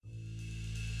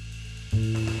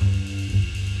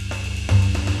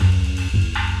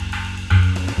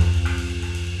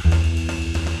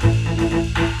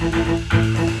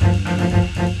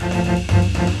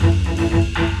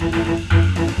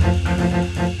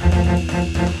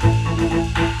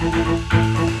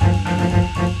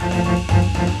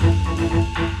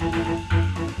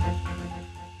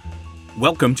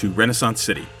Welcome to Renaissance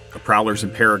City, a Prowlers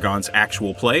and Paragons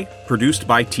actual play produced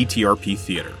by TTRP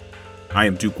Theater. I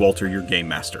am Duke Walter, your game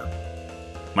master.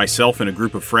 Myself and a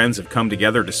group of friends have come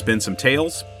together to spin some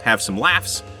tales, have some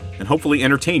laughs, and hopefully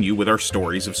entertain you with our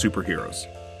stories of superheroes.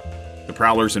 The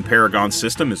Prowlers and Paragons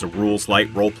system is a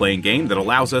rules-light role-playing game that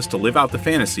allows us to live out the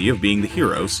fantasy of being the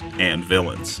heroes and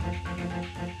villains.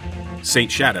 Saint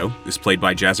Shadow is played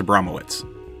by Jazz Abramowitz.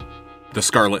 The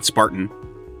Scarlet Spartan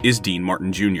is Dean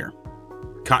Martin Jr.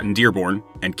 Cotton Dearborn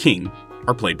and King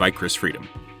are played by Chris Freedom.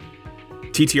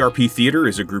 TTRP Theater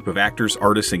is a group of actors,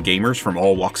 artists, and gamers from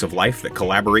all walks of life that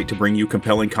collaborate to bring you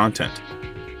compelling content.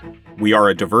 We are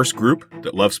a diverse group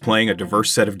that loves playing a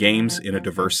diverse set of games in a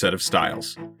diverse set of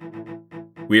styles.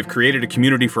 We have created a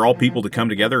community for all people to come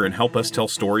together and help us tell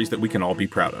stories that we can all be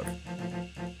proud of.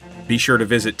 Be sure to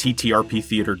visit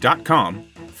ttrptheater.com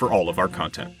for all of our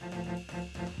content.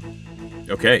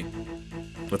 Okay,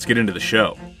 let's get into the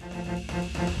show.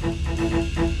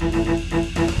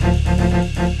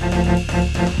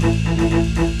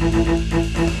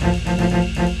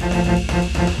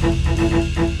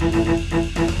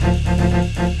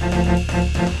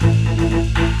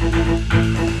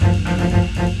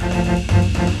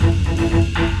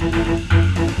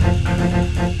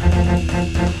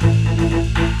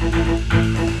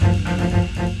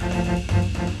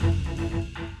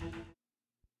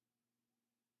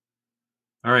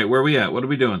 All right, where are we at? What are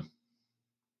we doing?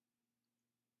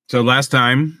 So last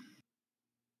time,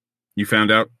 you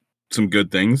found out some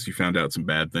good things, you found out some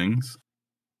bad things,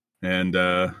 and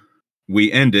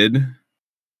we ended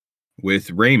with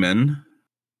Raymond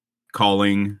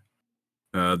calling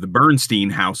the Bernstein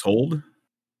household,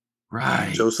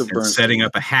 Right, Joseph and Bernstein. setting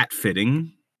up a hat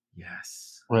fitting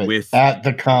yes, Right. with At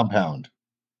the compound.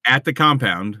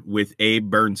 with Abe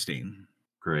Bernstein,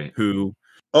 great. who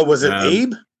Oh, was it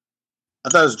Abe? I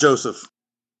thought it was Joseph.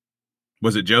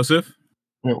 was it Joseph?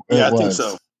 It Yeah, I think was.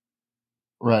 so.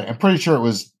 Right. I'm pretty sure it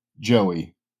was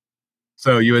Joey.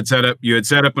 So you had set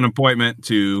up an appointment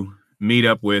to meet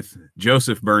up with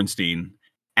Joseph Bernstein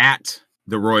at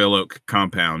the Royal Oak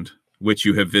compound, which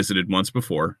you have visited once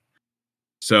before.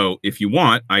 So if you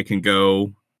want, I can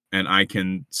go and I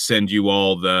can send you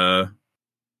all the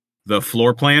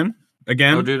floor plan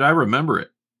again. Oh, dude, I remember it.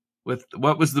 With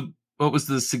what was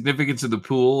the significance of the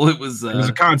pool? It was It was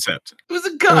a concept. It was a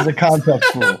It was a concept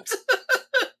pool.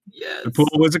 Yes. The pool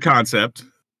was a concept.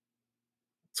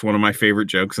 It's one of my favorite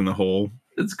jokes in the whole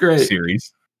It's great.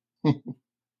 series.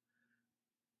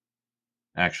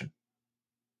 Action.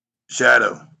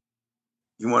 Shadow.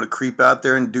 You want to creep out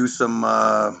there and do some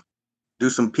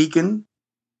peeking?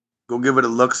 Go give it a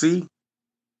look-see.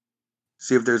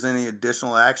 See if there's any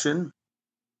additional action.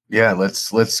 Yeah,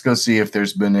 let's go see if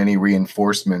there's been any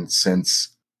reinforcements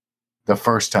since the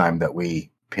first time that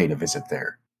we paid a visit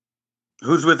there.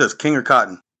 Who's with us, King or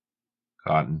Cotton?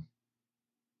 Cotton.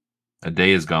 A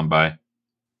day has gone by.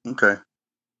 Okay.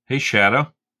 Hey,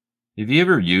 Shadow. Have you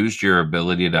ever used your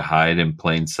ability to hide in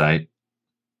plain sight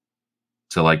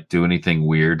to like do anything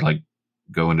weird, like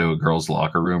go into a girl's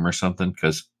locker room or something?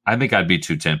 Because I think I'd be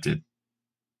too tempted.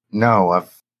 No, I've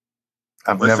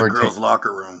What's never the girls'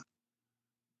 locker room?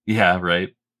 Yeah,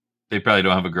 right. They probably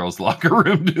don't have a girl's locker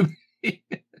room, do they?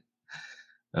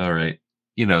 All right.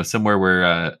 You know, somewhere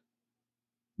where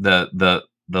the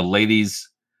ladies'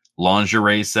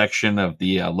 lingerie section of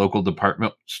the local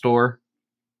department store.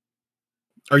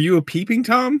 Are you a peeping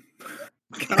Tom?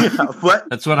 What?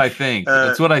 That's what I think.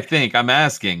 That's what I think. I'm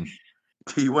asking.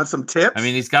 Do you want some tips? I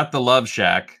mean, he's got the Love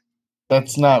Shack.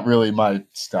 That's not really my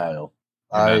style.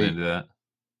 You're not into that.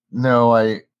 No,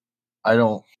 I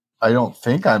don't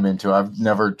think I'm into it. I've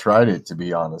never tried it, to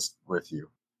be honest with you.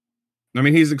 I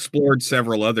mean, he's explored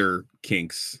several other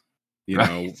kinks, you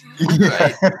know,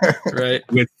 Right.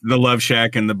 Right. with the Love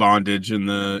Shack and the bondage and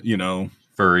the, you know,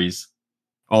 Furries.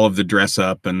 all of the dress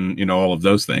up and, you know, all of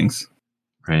those things.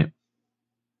 Right.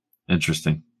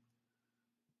 Interesting.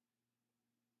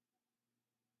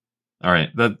 All right.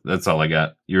 That's all I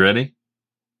got. You ready?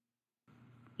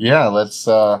 Yeah, let's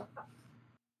go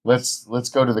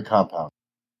to the compound.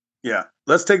 Yeah.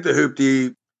 Let's take the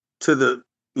hoopty to the,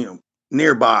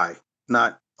 nearby.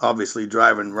 Not obviously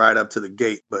driving right up to the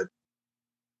gate, but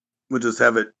we'll just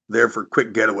have it there for a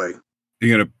quick getaway.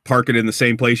 You're going to park it in the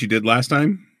same place you did last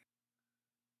time?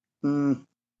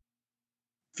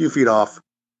 If few feet off.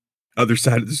 Other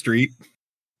side of the street.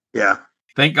 Yeah.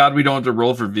 Thank God we don't have to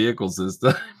roll for vehicles this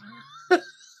time.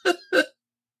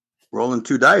 Rolling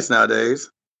 2 dice nowadays.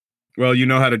 Well, you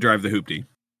know how to drive the hoopty.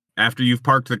 After you've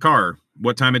parked the car,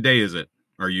 what time of day is it?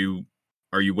 Are you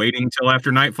waiting till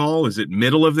after nightfall? Is it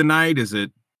middle of the night? Is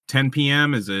it 10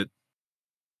 p.m.? Is it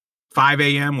 5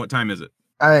 a.m.? What time is it?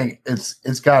 I think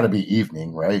it's got to be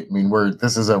evening, right? I mean,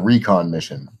 this is a recon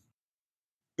mission.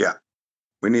 Yeah.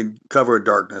 We need cover of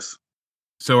darkness.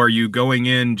 So are you going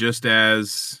in just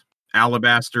as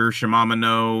Alabaster,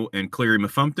 Shimamino, and Cleary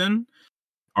Mephumpton?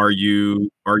 Are you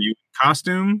in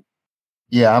costume?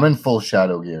 Yeah, I'm in full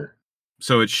shadow gear.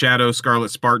 So it's Shadow,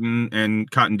 Scarlet Spartan, and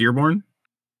Cotton Dearborn?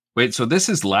 Wait, so this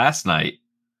is last night.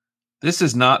 This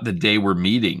is not the day we're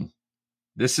meeting.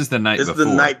 This is the night This before. is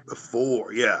the night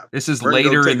before, yeah. This is We're gonna go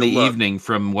later take in a the look. evening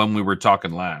from when we were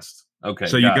talking last. Okay.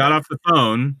 So you got off the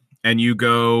phone and you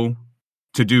go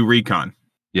to do recon.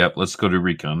 Yep, let's go to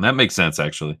recon. That makes sense,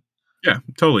 actually. Yeah,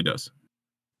 totally does.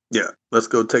 Yeah. Let's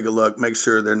go take a look. Make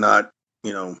sure they're not,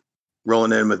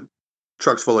 rolling in with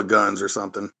trucks full of guns or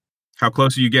something. How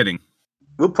close are you getting?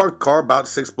 We'll park the car about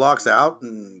 6 blocks out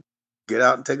and get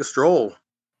out and take a stroll.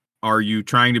 Are you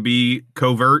trying to be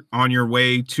covert on your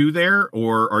way to there,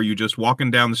 or are you just walking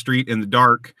down the street in the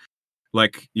dark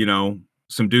like,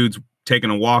 some dudes taking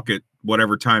a walk at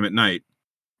whatever time at night?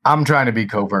 I'm trying to be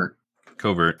covert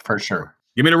Covert. for sure.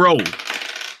 Give me the roll.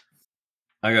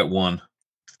 I got 1.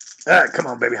 All right, come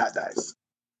on, baby, hot dice.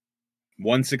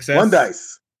 1 success. 1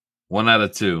 dice. 1 out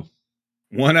of 2.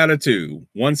 1 out of 2.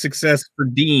 1 success for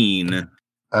Dean.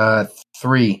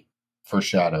 3 for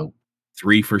Shadow.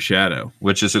 3 for Shadow.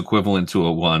 Which is equivalent to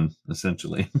a 1,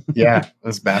 essentially. Yeah,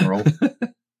 that's a bad roll.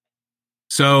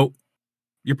 So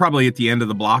you're probably at the end of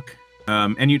the block.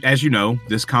 And as you know,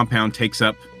 this compound takes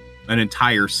up an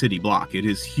entire city block. It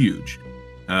is huge.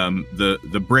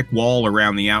 The brick wall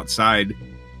around the outside,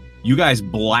 you guys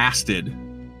blasted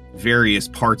various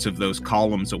parts of those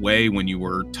columns away when you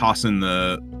were tossing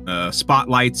the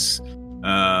spotlights.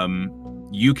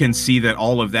 You can see that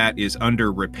all of that is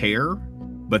under repair,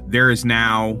 but there is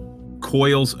now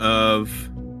coils of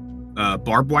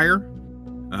barbed wire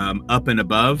up and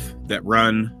above that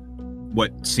run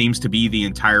what seems to be the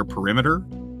entire perimeter.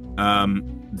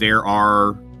 There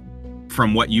are,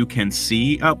 from what you can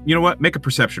see, you know what? Make a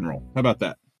perception roll. How about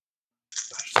that?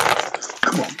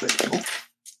 Come on, baby.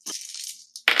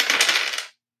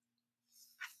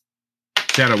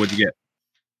 Shadow, what'd you get?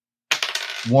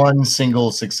 1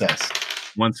 single success.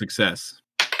 1 success.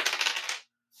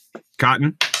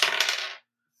 Cotton?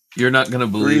 You're not going to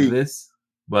believe 3. this,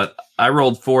 but I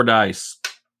rolled 4 dice.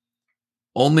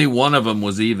 Only one of them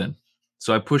was even.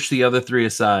 So I pushed the other 3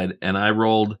 aside and I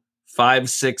rolled 5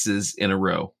 6s in a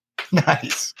row.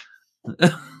 Nice.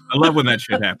 I love when that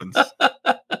shit happens.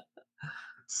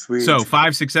 Sweet. So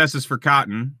 5 successes for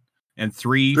Cotton and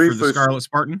 3 3 for the for- Scarlet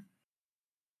Spartan.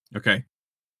 Okay.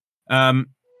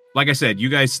 Like I said, you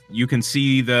can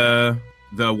see the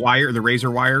wire, the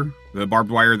razor wire, the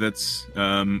barbed wire that's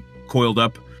coiled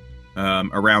up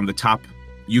around the top.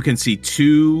 You can see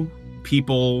 2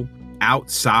 people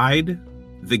outside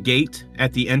the gate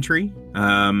at the entry.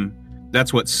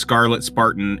 That's what Scarlet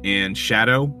Spartan and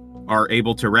Shadow are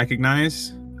able to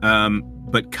recognize.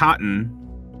 But Cotton,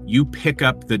 you pick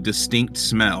up the distinct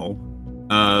smell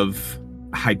of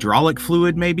hydraulic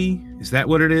fluid, maybe? Is that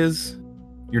what it is?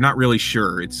 You're not really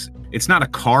sure. It's not a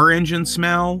car engine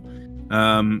smell,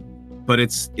 but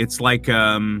it's like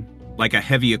a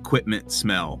heavy equipment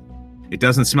smell. It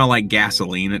doesn't smell like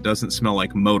gasoline. It doesn't smell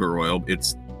like motor oil.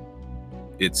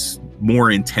 It's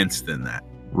more intense than that.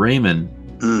 Raymond,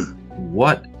 Mm.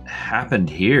 what happened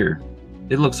here?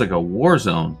 It looks like a war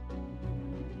zone.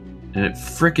 And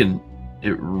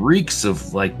it reeks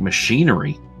of like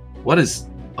machinery. What is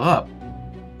up?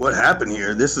 What happened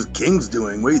here? This is King's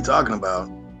doing. What are you talking about?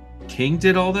 King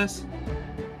did all this?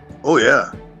 Oh,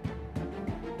 yeah.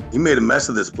 He made a mess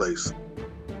of this place.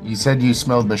 You said you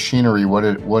smelled machinery. What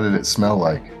did it smell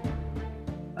like?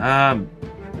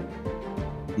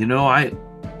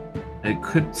 It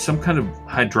could some kind of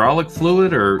hydraulic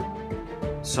fluid or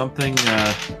something.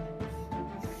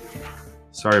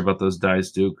 Sorry about those dice,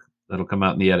 Duke. That'll come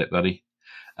out in the edit, buddy.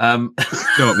 No,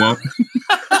 it won't.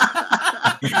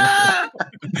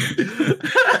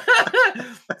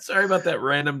 Sorry about that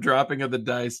random dropping of the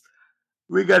dice.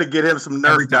 We got to get him some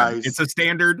Every Nerf time. dice. It's a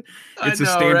standard. I It's a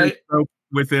know, standard right? trope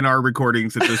within our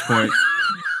recordings at this point.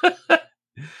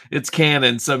 It's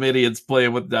canon. Some idiots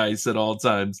playing with dice at all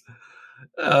times.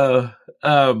 No,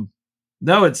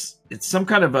 it's some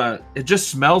kind of a. It just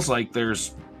smells like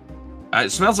there's.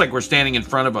 It smells like we're standing in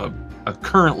front of a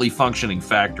currently functioning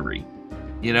factory.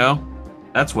 You know,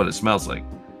 that's what it smells like.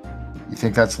 You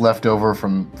think that's left over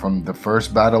from the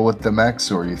first battle with the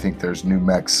mechs, or you think there's new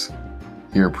mechs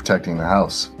here protecting the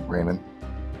house, Raymond?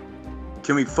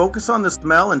 Can we focus on the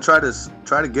smell and try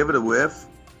to give it a whiff?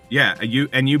 Yeah,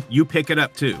 you pick it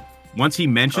up too. Once he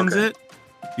mentions it,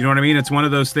 you know what I mean? It's one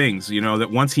of those things, you know,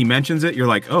 that once he mentions it, you're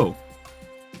like, oh,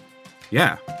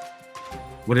 yeah.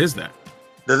 What is that?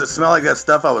 Does it smell like that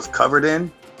stuff I was covered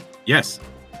in? Yes.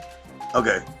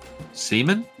 Okay.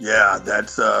 Semen? Yeah,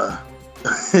 that's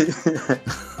that's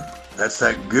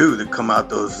that goo that come out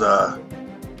those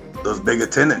big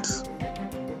attendants.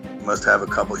 Must have a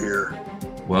couple here.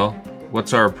 Well,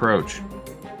 what's our approach?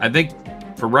 I think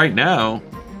for right now,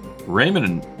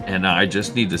 Raymond and I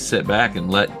just need to sit back and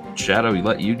let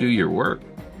you do your work.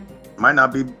 Might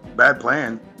not be bad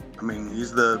plan. I mean,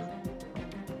 he's the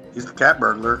cat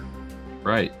burglar.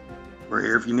 Right. We're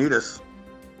here if you need us.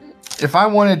 If I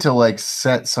wanted to like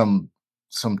set some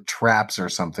traps or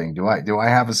something, do I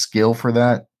have a skill for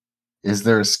that? Is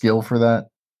there a skill for that?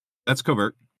 That's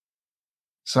covert.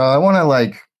 So I want to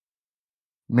like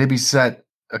maybe set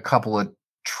a couple of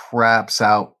traps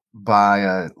out by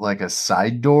a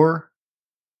side door.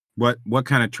 What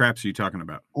kind of traps are you talking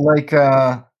about? Like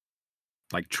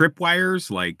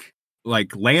tripwires, like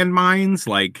landmines,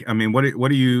 like I mean, what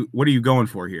are you going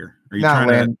for here? Are you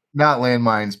not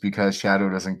landmines because Shadow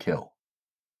doesn't kill.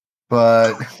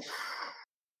 But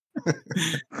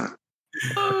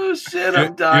oh shit,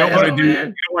 I'm dying. You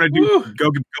don't want to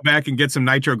go back and get some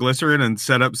nitroglycerin and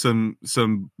set up some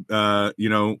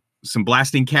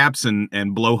blasting caps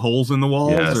and blow holes in the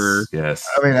walls. Yes.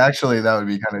 I mean, actually, that would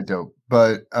be kind of dope.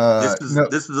 But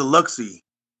this is a Luxie.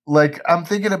 Like I'm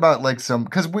thinking about like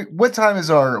because what time is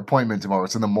our appointment tomorrow?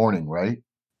 It's in the morning, right?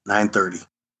 9:30.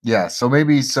 Yeah, so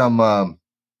maybe maybe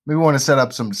we want to set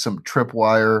up some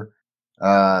tripwire,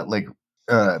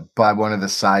 by one of the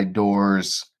side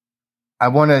doors.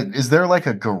 Is there like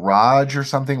a garage or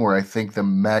something where I think the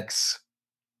mechs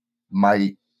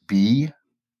might be?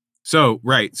 So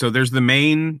there's the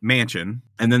main mansion,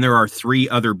 and then there are 3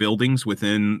 other buildings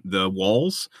within the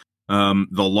walls. The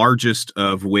largest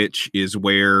of which is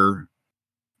where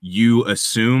you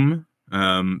assume,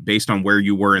 based on where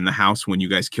you were in the house when you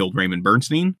guys killed Raymond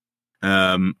Bernstein,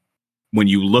 when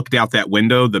you looked out that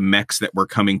window, the mechs that were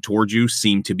coming towards you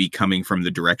seemed to be coming from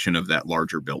the direction of that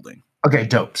larger building. Okay,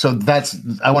 dope. So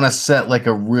I want to set like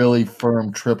a really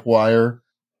firm tripwire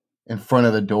in front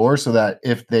of the door so that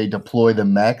if they deploy the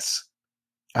mechs,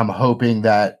 I'm hoping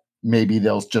that maybe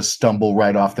they'll just stumble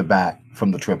right off the bat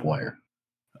from the tripwire.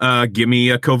 Give me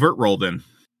a covert roll then.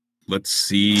 Let's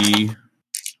see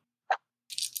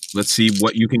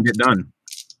what you can get done.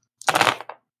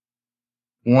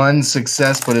 1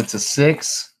 success, but it's a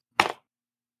 6.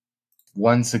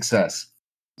 1 success.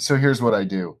 So here's what I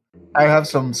do. I have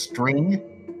some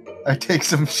string. I take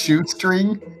some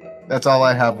shoestring. That's all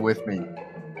I have with me.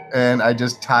 And I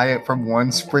just tie it from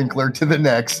one sprinkler to the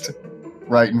next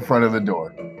right in front of the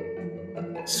door.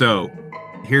 So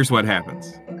here's what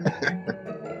happens.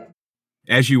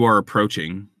 As you are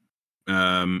approaching,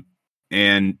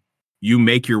 and you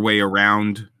make your way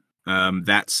around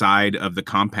that side of the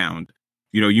compound,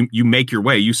 you make your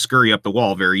way, you scurry up the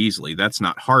wall very easily. That's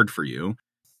not hard for you.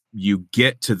 You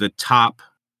get to the top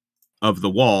of the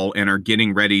wall and are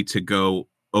getting ready to go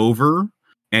over,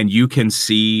 and you can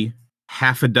see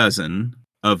half a dozen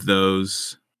of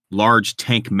those large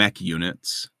tank mech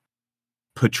units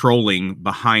patrolling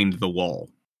behind the wall.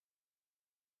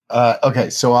 Okay,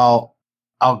 so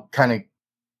I'll kind of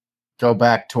go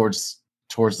back towards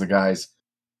the guys.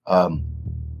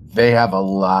 They have a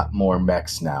lot more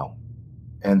mechs now,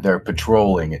 and they're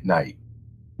patrolling at night.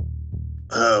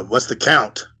 What's the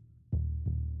count?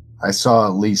 I saw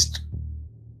at least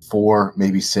 4,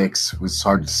 maybe 6. It was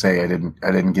hard to say. I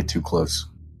didn't get too close.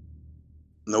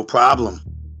 No problem.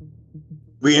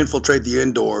 We infiltrate the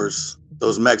indoors.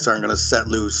 Those mechs aren't going to set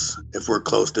loose if we're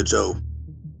close to Joe.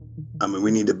 I mean, we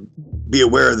need to be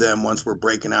aware of them once we're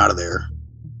breaking out of there.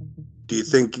 Do you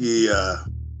think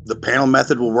the panel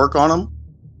method will work on them?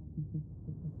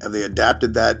 Have they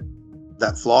adapted that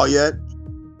flaw yet?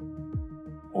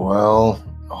 Well,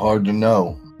 hard to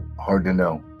know.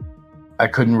 I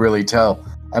couldn't really tell.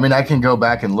 I mean, I can go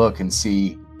back and look and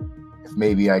see if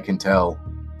maybe I can tell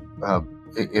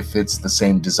if it's the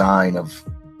same design of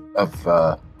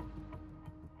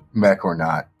mech or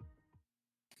not.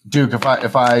 Duke,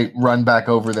 if I run back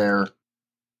over there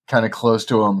kind of close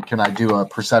to him, can I do a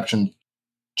perception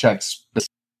check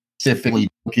specifically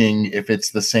looking if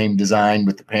it's the same design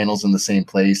with the panels in the same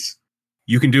place?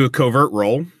 You can do a covert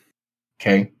roll.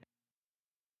 Okay.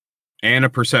 And a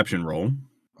perception roll.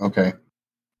 Okay.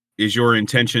 is your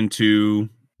intention to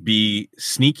be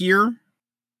sneakier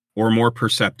or more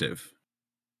perceptive?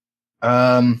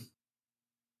 I'm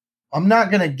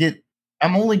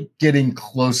only getting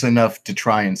close enough to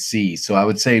try and see, so I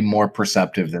would say more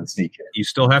perceptive than sneaky. You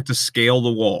still have to scale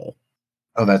the wall.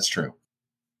 Oh, that's true.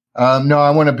 No, I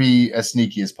want to be as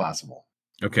sneaky as possible.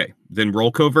 Okay, then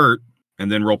roll covert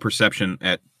and then roll perception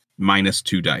at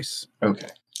 -2 dice. Okay.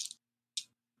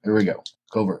 Here we go.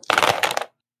 Covert.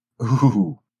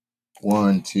 Ooh.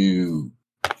 1, 2,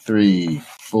 3,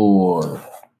 4,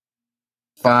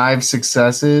 5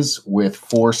 successes with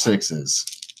 4 sixes.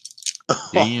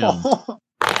 Damn.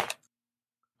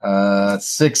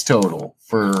 6 total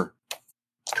for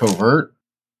covert,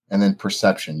 and then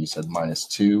perception. You said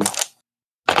 -2.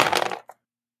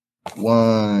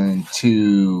 1,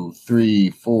 2, 3,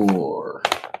 4,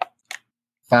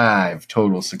 5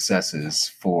 total successes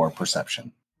for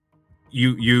perception.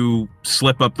 You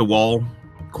slip up the wall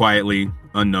quietly,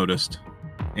 unnoticed,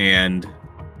 and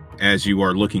as you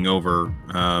are looking over,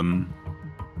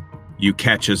 you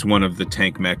catch as one of the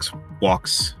tank mechs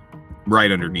walks right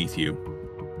underneath you.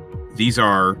 These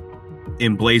are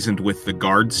emblazoned with the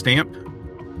guard stamp,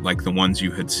 like the ones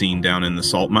you had seen down in the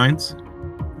salt mines.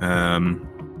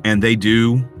 And they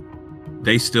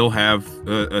still have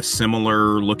a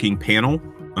similar looking panel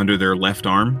under their left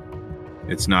arm.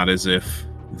 It's not as if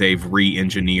they've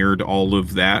re-engineered all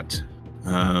of that.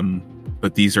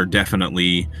 But these are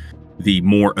definitely the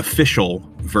more official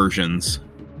versions,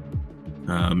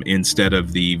 instead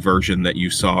of the version that you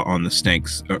saw on the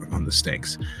steps of the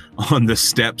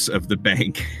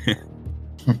bank,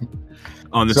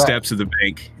 steps of the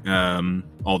bank,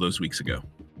 all those weeks ago.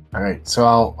 All right,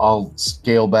 so I'll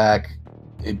scale back.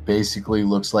 It basically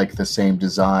looks like the same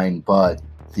design, but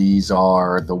these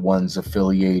are the ones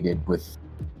affiliated with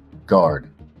Guard,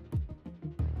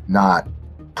 not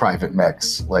private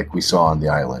mechs like we saw on the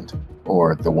island,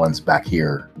 or the ones back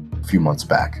here a few months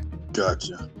back.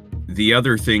 Gotcha. The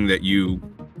other thing that you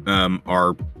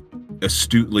are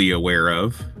astutely aware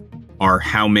of are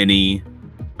how many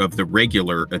of the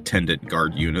regular attendant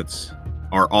guard units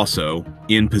are also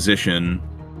in position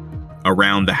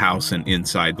around the house and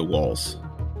inside the walls,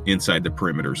 inside the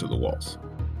perimeters of the walls.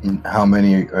 And how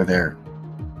many are there?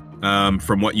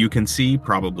 From what you can see,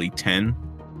 probably 10.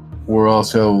 We're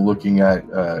also looking at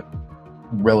a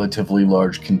relatively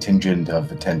large contingent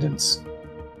of attendants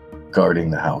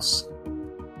guarding the house.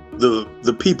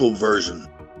 The people version.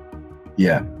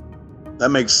 Yeah. That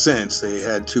makes sense. They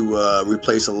had to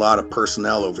replace a lot of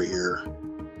personnel over here.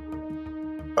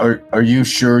 Are you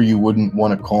sure you wouldn't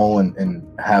want to call and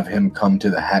have him come to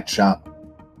the hat shop?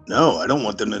 No, I don't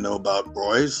want them to know about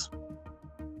Roy's.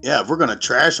 Yeah, if we're going to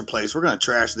trash a place, we're going to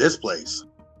trash this place.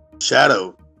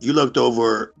 Shadow, you looked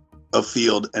over a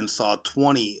field and saw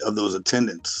 20 of those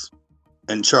attendants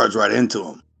and charged right into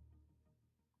them.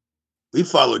 We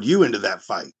followed you into that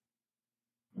fight.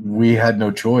 We had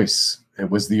no choice. It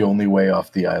was the only way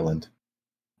off the island.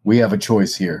 We have a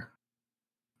choice here.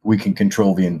 We can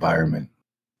control the environment.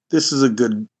 This is a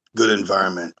good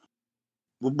environment.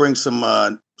 We'll bring some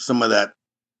of that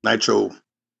Nitroglycerin.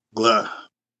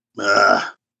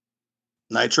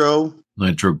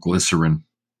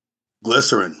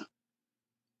 Glycerin.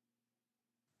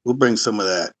 We'll bring some of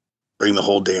that. Bring the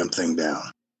whole damn thing down.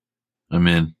 I'm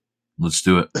in. Let's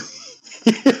do it.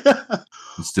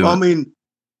 Let's do it. I mean,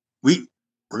 we're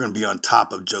going to be on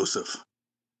top of Joseph.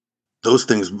 Those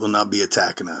things will not be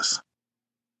attacking us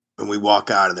when we walk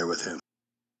out of there with him.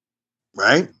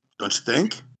 Right? Don't you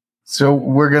think? So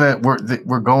we're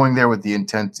going there with the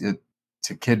intent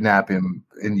to kidnap him,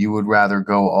 and you would rather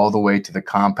go all the way to the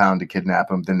compound to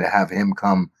kidnap him than to have him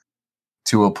come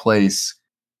to a place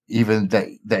even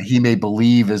that he may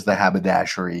believe is the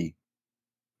haberdashery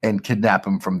and kidnap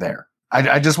him from there.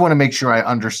 I just want to make sure I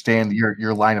understand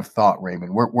your line of thought,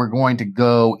 Raymond. We're going to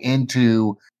go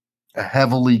into a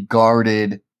heavily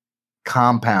guarded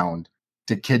compound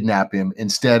to kidnap him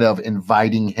instead of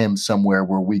inviting him somewhere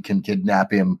where we can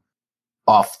kidnap him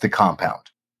off the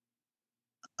compound.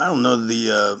 I don't know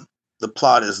the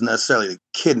plot is necessarily to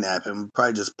kidnap him.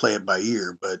 Probably just play it by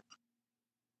ear. But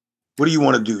what do you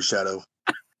want to do, Shadow?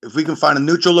 If we can find a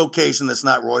neutral location that's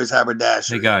not Roy's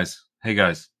haberdashery. Hey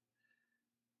guys.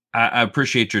 I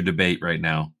appreciate your debate right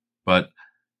now, but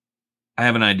I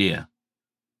have an idea.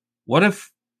 What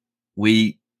if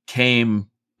we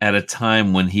came at a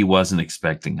time when he wasn't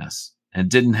expecting us and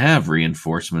didn't have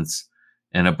reinforcements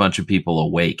and a bunch of people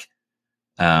awake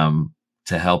to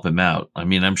help him out? I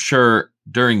mean, I'm sure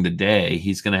during the day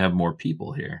he's going to have more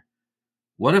people here.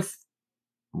 What if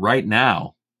right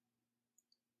now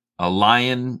a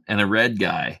lion and a red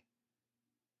guy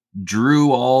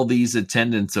drew all these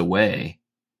attendants away,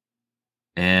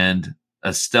 and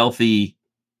a stealthy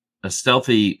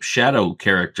shadow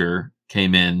character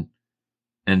came in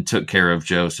and took care of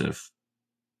Joseph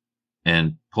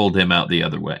and pulled him out the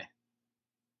other way.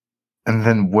 And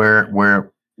then where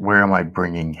am I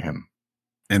bringing him?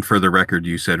 And for the record,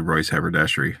 you said Royce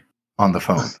Haberdashery. On the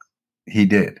phone. He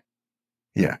did.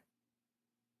 Yeah.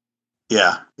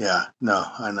 Yeah. No,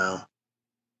 I know.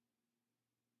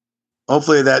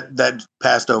 Hopefully that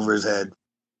passed over his head.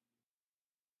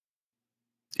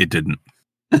 It didn't.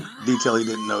 Detail he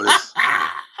didn't notice.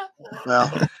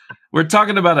 Well, we're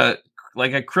talking about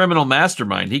a criminal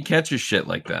mastermind. He catches shit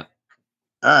like that.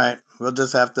 all right. We'll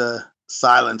just have to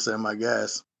silence him, I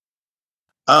guess.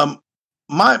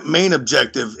 My main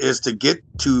objective is to get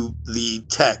to the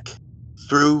tech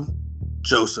through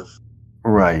Joseph.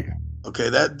 Right. Okay,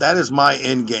 that is my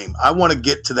end game. I want to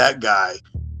get to that guy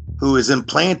who is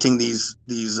implanting these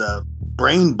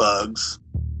brain bugs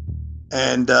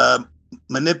and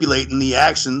manipulating the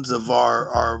actions of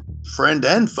our friend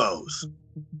and foes.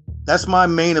 That's my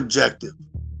main objective.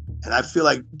 And I feel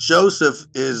like Joseph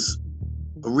is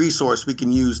a resource we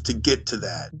can use to get to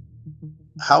that.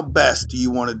 How best do you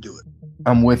want to do it?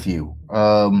 I'm with you.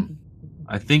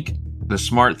 I think the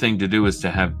smart thing to do is to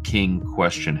have King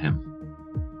question him.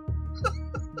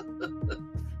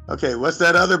 Okay, what's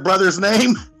that other brother's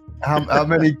name? How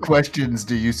many questions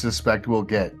do you suspect we'll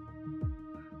get?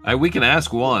 We can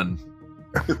ask one.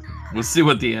 We'll see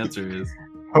what the answer is.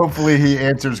 Hopefully he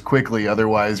answers quickly,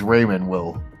 otherwise Raymond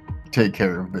will take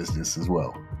care of business as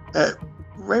well.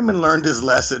 Raymond learned his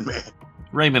lesson, man.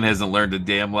 Raymond hasn't learned a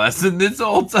damn lesson this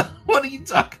whole time. What are you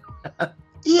talking about?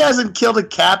 He hasn't killed a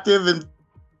captive in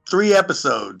 3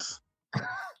 episodes.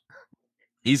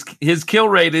 His kill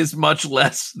rate is much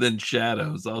less than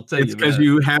Shadow's. I'll tell you that. It's because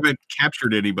you haven't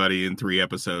captured anybody in 3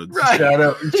 episodes. Right.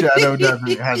 Shadow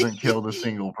hasn't killed a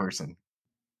single person.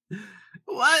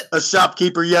 What? A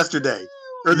shopkeeper yesterday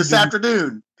or this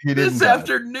afternoon. He didn't This die.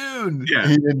 afternoon. Yeah,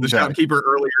 He didn't the die. shopkeeper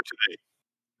earlier today.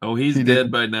 Oh, he's He dead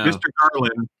didn't. by now. Mr.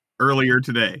 Garland earlier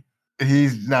today.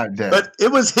 He's not dead. But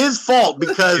it was his fault In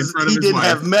because front of he his didn't wife.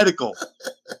 have medical.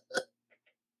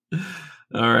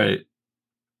 All right.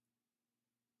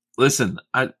 Listen,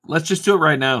 let's just do it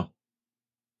right now.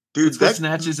 Dude, Let's go that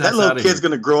snatch his that ass little outta kid's here.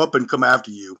 going to grow up and come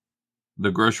after you.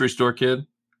 The grocery store kid?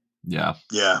 Yeah.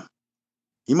 Yeah.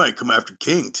 He might come after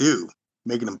King, too,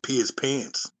 making him pee his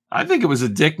pants. I think it was a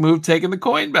dick move taking the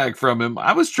coin back from him.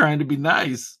 I was trying to be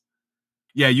nice.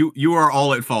 Yeah, you are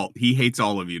all at fault. He hates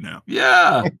all of you now.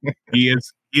 Yeah. He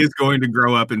is going to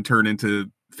grow up and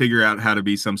figure out how to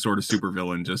be some sort of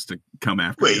supervillain just to come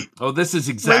after you. Wait, Oh, this is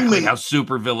exactly Raymond. how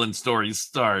supervillain stories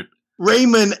start.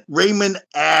 Raymond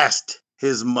asked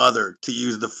his mother to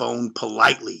use the phone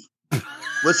politely.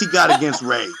 What's he got against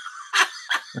Ray?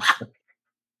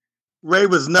 Ray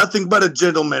was nothing but a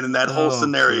gentleman in that whole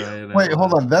scenario. Wait,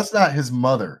 hold on. That's not his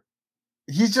mother.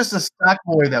 He's just a stock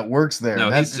boy that works there. No,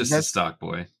 he's just a stock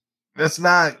boy. That's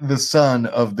not the son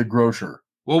of the grocer.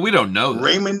 Well, we don't know that.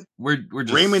 Raymond We're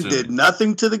just Raymond assuming. did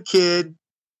nothing to the kid.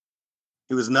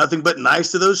 He was nothing but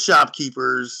nice to those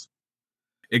shopkeepers.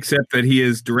 Except that he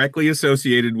is directly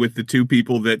associated with the 2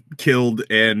 people that killed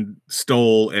and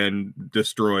stole and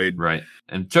destroyed Right.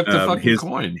 And took the fucking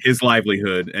coin. his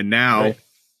livelihood. And now Right.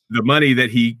 the money that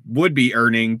he would be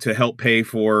earning to help pay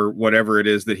for whatever it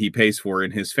is that he pays for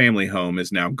in his family home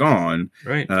is now gone.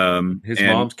 Right. His and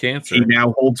mom's cancer. he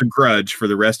now holds a grudge for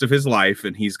the rest of his life,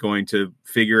 and he's going to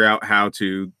figure out how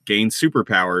to gain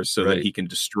superpowers so that Right. he can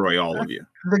destroy all of you.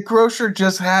 The grocer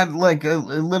just had like a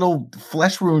little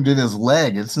flesh wound in his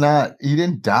leg. He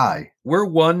didn't die. We're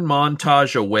one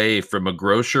montage away from a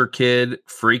grocer kid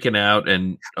freaking out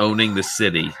and owning the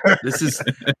city. This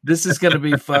is going to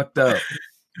be fucked up.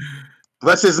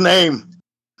 What's his name?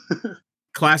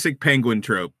 Classic penguin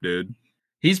trope, dude.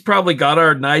 He's probably got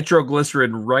our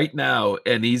nitroglycerin right now,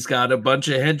 and he's got a bunch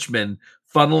of henchmen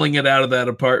funneling it out of that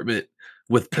apartment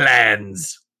with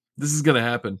plans. This is going to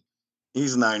happen.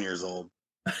 He's 9 years old.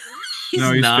 He's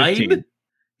No, he's 9? 15.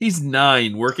 He's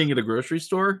 9 working at a grocery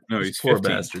store? No, This he's poor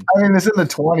 15. bastard. I mean, it's in the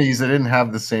 20s. They didn't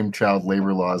have the same child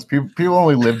labor laws. People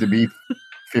only lived to be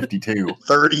 52.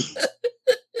 30.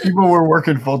 People were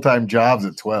working full-time jobs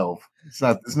at 12. It's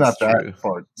not It's that true.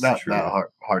 far. It's Not true. that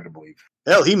hard to believe.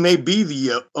 Hell, he may be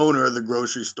the owner of the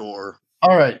grocery store.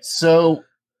 All right, so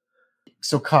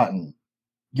Cotton,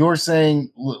 you're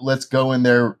saying let's go in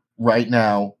there right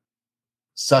now,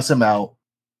 suss him out,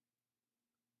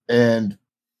 and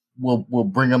we'll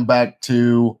bring him back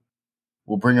to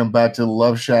the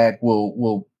Love Shack.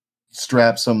 We'll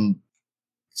strap some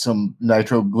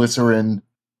nitroglycerin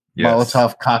Yes.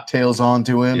 Molotov cocktails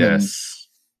onto him and Yes.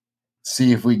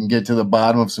 see if we can get to the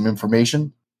bottom of some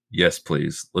information? Yes,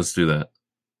 please. Let's do that.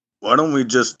 Why don't we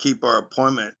just keep our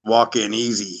appointment, walk in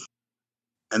easy,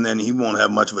 and then he won't have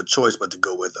much of a choice but to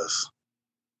go with us.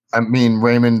 I mean,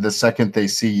 Raymond, the second they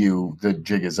see you, the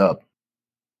jig is up.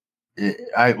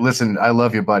 Listen, I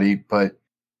love you, buddy, but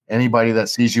anybody that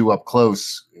sees you up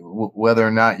close, whether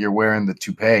or not you're wearing the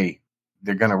toupee,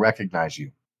 they're going to recognize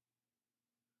you.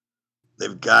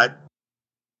 They've got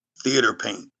theater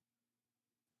paint.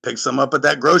 Pick some up at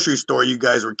that grocery store you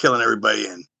guys were killing everybody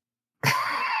in.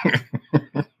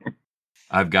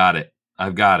 I've got it.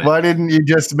 Why didn't you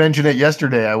just mention it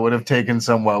yesterday? I would have taken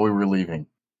some while we were leaving.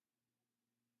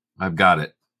 I've got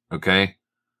it. Okay.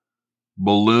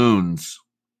 Balloons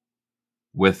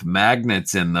with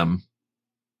magnets in them,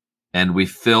 and we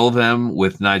fill them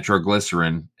with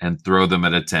nitroglycerin and throw them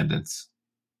at attendants.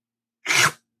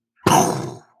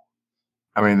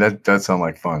 I mean, that sounds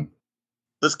like fun.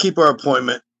 Let's keep our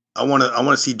appointment. I want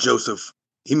to see Joseph.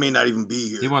 He may not even be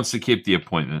here. He wants to keep the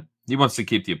appointment.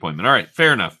 All right.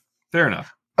 Fair enough.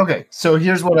 Okay, so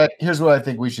here's what I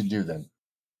think we should do then.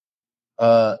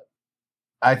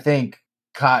 I think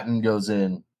Cotton goes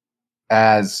in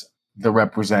as the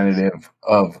representative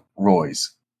of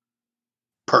Roy's.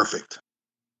 Perfect.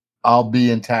 I'll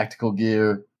be in tactical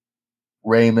gear.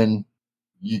 Raymond,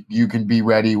 you can be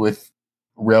ready with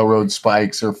railroad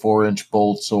spikes or 4-inch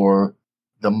bolts or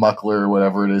the muckler or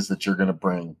whatever it is that you're going to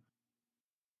bring.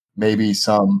 Maybe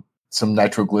some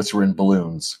nitroglycerin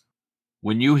balloons.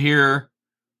 When you hear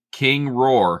King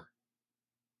roar,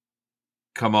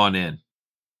 come on in.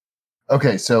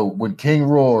 Okay, so when King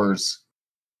roars,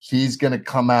 he's going to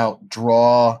come out,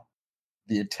 draw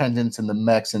the attendants and the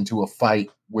mechs into a fight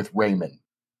with Raymond.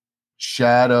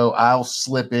 Shadow, I'll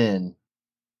slip in,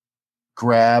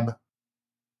 grab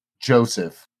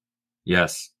Joseph,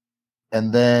 Yes.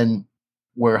 and then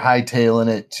we're hightailing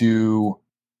it to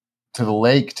the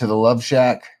lake, to the Love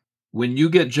Shack. When you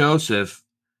get Joseph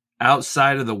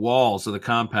outside of the walls of the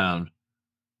compound,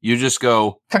 you just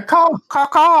go, Caw, caw,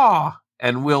 caw.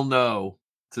 and we'll know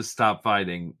to stop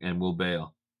fighting and we'll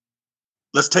bail.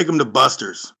 Let's take him to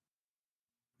Buster's.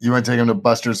 You want to take him to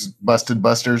Busted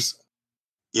Busters?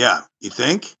 Yeah, you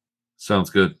think? Sounds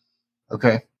good.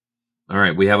 Okay. All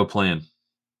right. We have a plan.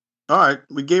 All right,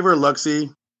 we gave her a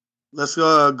Luxie. Let's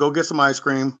go get some ice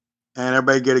cream and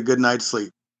everybody get a good night's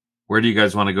sleep. Where do you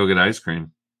guys want to go get ice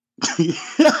cream?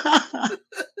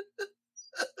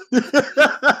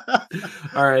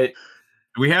 All right.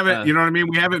 We haven't, you know what I mean?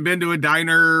 We haven't been to a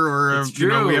diner or, It's we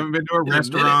true. haven't been to a In a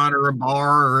restaurant or a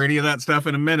bar or any of that stuff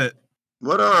in a minute.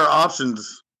 What are our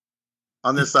options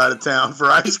on this side of town for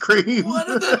ice cream? What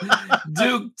are the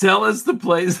Duke? Tell us the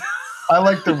place. I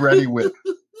like the Ready Whip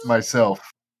myself.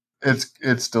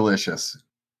 It's delicious.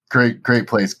 Great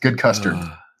place. Good custard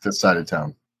this side of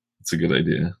town. It's a good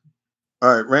idea.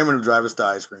 All right, Raymond will drive us to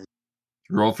ice cream.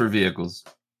 Roll for vehicles.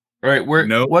 All right.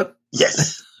 What?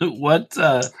 Yes. What?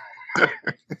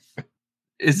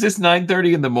 Is this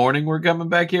 9:30 in the morning? We're coming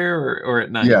back here, or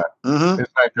at night? Yeah. Mm-hmm.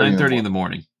 It's 9:30 in the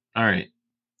morning. All right.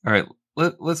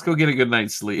 Let's go get a good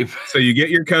night's sleep. So you get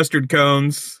your custard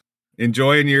cones,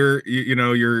 enjoying your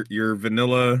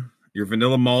vanilla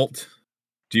malt.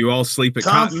 Do you all sleep at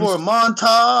Time Cotton's? for a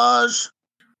montage.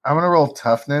 I'm going to roll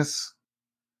toughness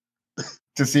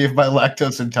to see if my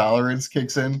lactose intolerance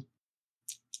kicks in.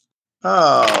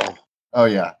 Oh, Oh,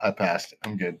 yeah. I passed.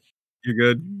 I'm good. You're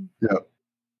good? Yep.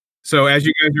 So as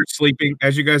you guys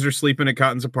are sleeping at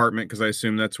Cotton's apartment, because I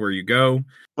assume that's where you go.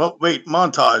 well, wait,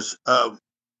 montage.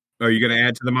 Are you going to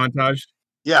add to the montage?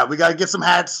 Yeah, we got to get some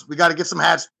hats. We got to get some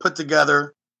hats put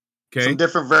together. Okay. Some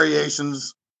different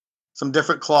variations, some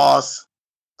different cloths.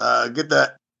 Get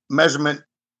that measurement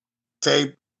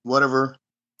tape, whatever,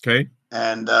 Okay.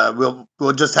 and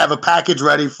we'll just have a package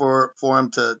ready for him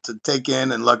to take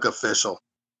in and look official.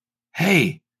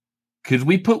 Hey, could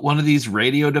we put one of these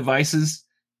radio devices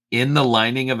in the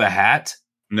lining of a hat?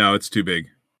 No, it's too big.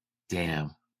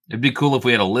 Damn. It'd be cool if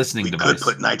we had a listening We device. could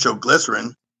put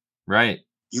nitroglycerin. Right.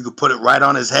 You could put it right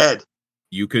on his head.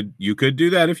 You could do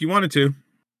that if you wanted to.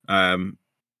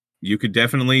 You could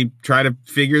definitely try to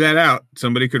figure that out.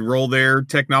 Somebody could roll their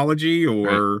technology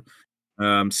or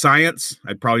science.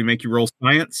 I'd probably make you roll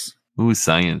science. Ooh,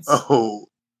 science. Oh,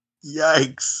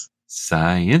 yikes!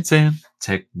 Science and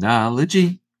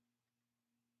technology.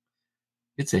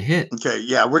 It's a hit. Okay,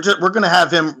 yeah, we're gonna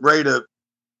have him ready to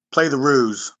play the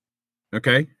ruse.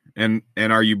 Okay. And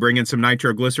are you bringing some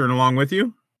nitroglycerin along with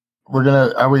you?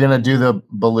 Are we gonna do the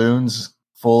balloons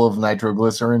full of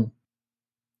nitroglycerin?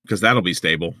 Because that'll be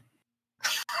stable.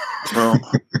 Well,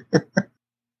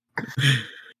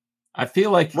 I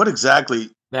feel like What exactly?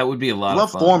 that would be a lot What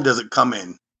of fun. form does it come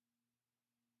in?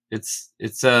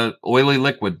 It's a oily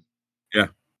liquid. Yeah.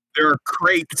 There are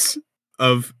crates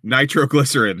of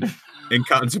nitroglycerin in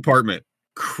Cotton's apartment.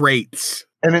 Crates.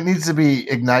 And it needs to be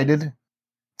ignited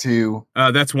to.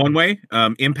 That's one way.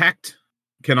 Impact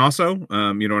can also,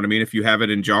 you know what I mean? If you have it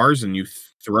in jars and you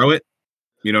throw it,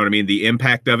 you know what I mean? The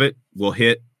impact of it will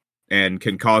hit and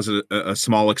can cause a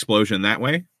small explosion that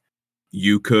way.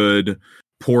 You could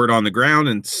pour it on the ground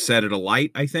and set it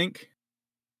alight, I think.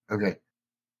 Okay.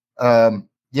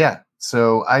 Yeah.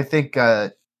 So I think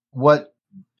what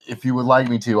if you would like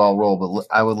me to, I'll roll, but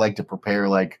I would like to prepare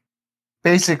like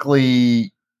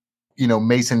basically,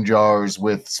 mason jars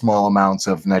with small amounts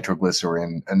of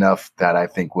nitroglycerin, enough that I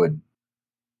think would,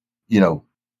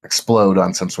 explode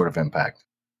on some sort of impact.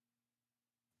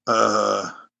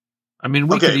 I mean,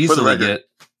 we could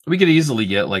easily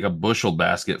get like a bushel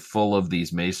basket full of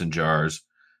these mason jars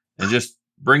and just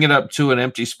bring it up to an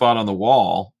empty spot on the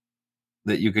wall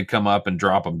that you could come up and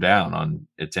drop them down on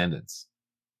attendants.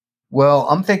 Well,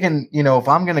 I'm thinking, if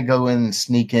I'm going to go in and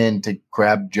sneak in to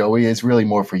grab Joey, it's really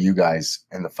more for you guys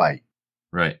in the fight.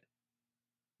 Right.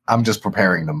 I'm just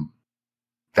preparing them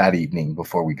that evening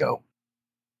before we go.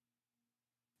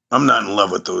 I'm not in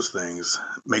love with those things.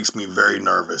 It makes me very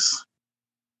nervous.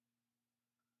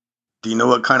 Do you know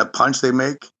what kind of punch they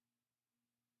make?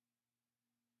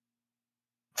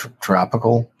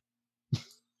 Tropical.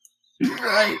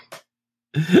 Right.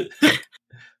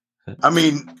 I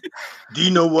mean, do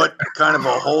you know what kind of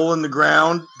a hole in the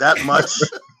ground that much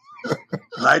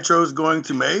nitro is going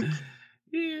to make?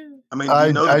 Yeah. I mean, do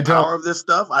you know the power of this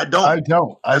stuff? I don't. I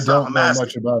don't know asking.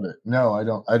 much about it. No, I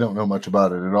don't know much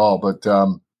about it at all. But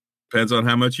depends on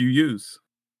how much you use.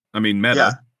 I mean, meta.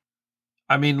 Yeah.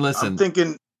 I mean, listen. I'm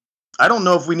thinking. I don't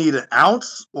know if we need an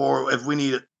ounce or if we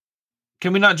need it.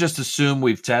 Can we not just assume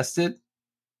we've tested?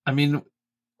 I mean,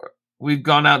 we've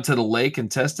gone out to the lake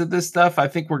and tested this stuff. I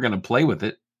think we're going to play with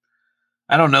it.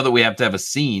 I don't know that we have to have a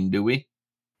scene, do we?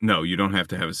 No, you don't have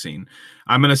to have a scene.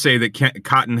 I'm going to say that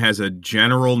Cotton has a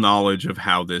general knowledge of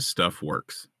how this stuff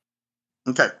works.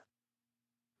 Okay.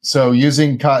 So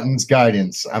using Cotton's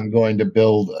guidance, I'm going to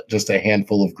build just a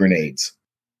handful of grenades.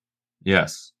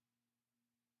 Yes.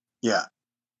 Yeah.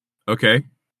 Okay.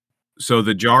 So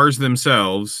the jars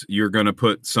themselves, you're going to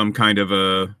put some kind of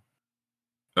a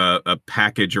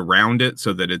package around it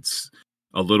so that it's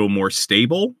a little more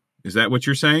stable. Is that what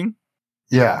you're saying?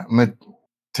 Yeah, I'm gonna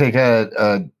take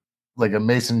a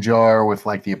mason jar with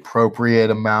like the appropriate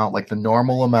amount, like the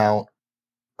normal amount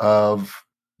of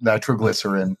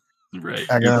nitroglycerin. Right.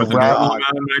 I'm You gonna put the wrap, normal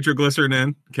amount of nitroglycerin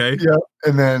in. Okay. yeah,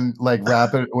 and then like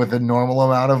wrap it with a normal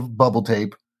amount of bubble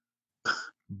tape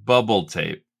Bubble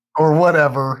tape. or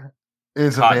whatever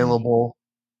is Cotton. available.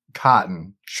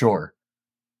 Cotton, sure.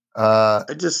 I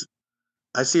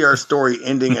see our story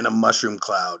ending in a mushroom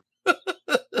cloud.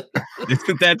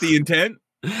 Isn't that the intent?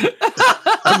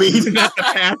 I mean, Isn't that the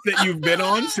path that you've been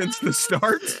on since the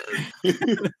start?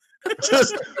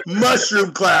 just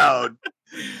mushroom cloud.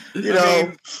 You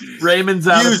know, Raymond's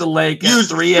out at the lake at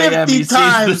 3 a.m. He sees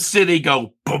the city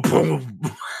go boom, boom.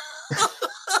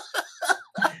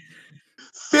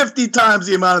 50 times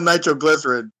the amount of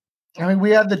nitroglycerin. I mean,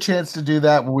 we had the chance to do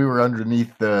that when we were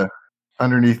underneath the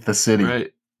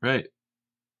city. Right.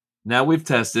 Now we've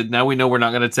tested. Now we know we're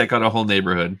not going to take out a whole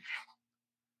neighborhood.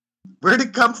 Where'd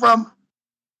it come from?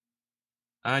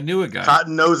 I knew a guy.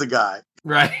 Cotton knows a guy.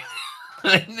 Right.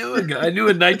 I knew a guy. I knew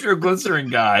a nitroglycerin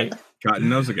guy. Cotton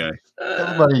knows a guy.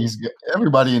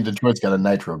 Everybody in Detroit's got a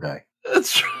nitro guy.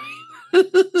 That's right.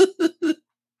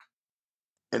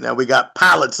 And now we got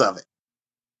pallets of it.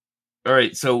 All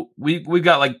right. So we've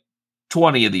got like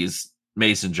 20 of these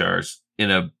mason jars in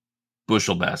a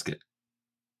bushel basket.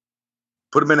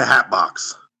 Put them in a hat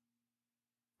box.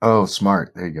 Oh,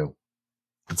 smart. There you go.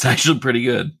 It's actually pretty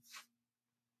good.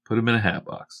 Put them in a hat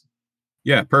box.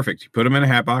 Yeah, perfect. Put them in a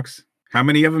hat box. How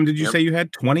many of them did you Yep. say you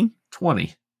had? 20?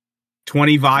 20.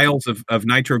 20 vials of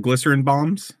nitroglycerin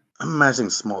bombs? I'm imagining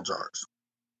small jars.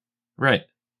 Right.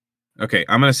 Okay,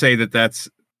 I'm going to say that that's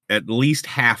at least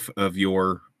half of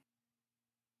your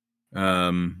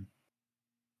Of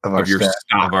of your staff.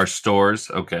 stock. Of our stores.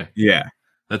 Okay. Yeah.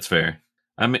 That's fair.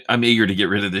 I'm eager to get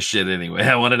rid of this shit anyway.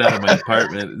 I want it out of my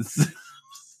apartment.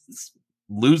 It's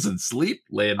losing sleep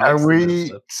laying next Are to this we?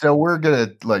 stuff. So we're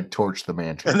gonna like torch the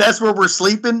mansion. And that's where we're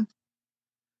sleeping?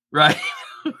 Right.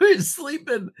 We're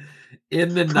sleeping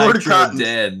in the Florida nitro cottons.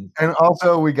 den. And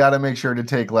also, we got to make sure to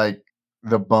take like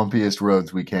the bumpiest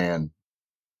roads we can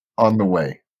on the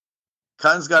way.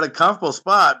 Cotton's got a comfortable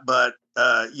spot, but,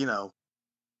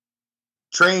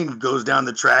 train goes down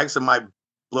the tracks and might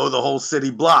blow the whole city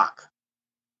block.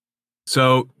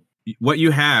 So what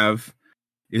you have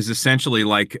is essentially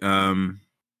like DIY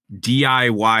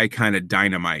kind of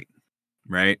dynamite,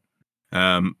 right?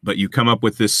 But you come up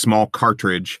with this small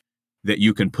cartridge that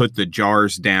you can put the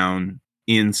jars down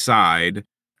inside,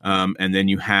 and then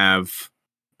you have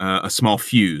a small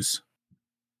fuse,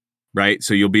 right?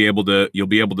 So you'll be able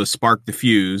to spark the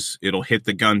fuse. It'll hit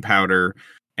the gunpowder,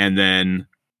 and then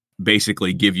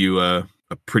basically give you a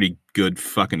pretty good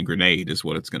fucking grenade is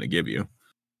what it's going to give you.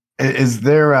 Is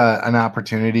there an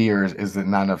opportunity, or is there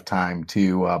not enough time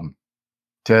to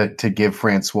give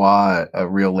Francois a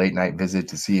real late night visit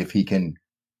to see if he can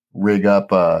rig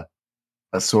up a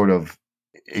sort of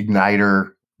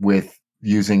igniter with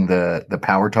using the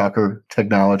power talker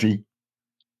technology,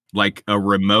 like a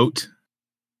remote?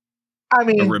 I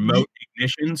mean, a remote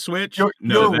ignition switch?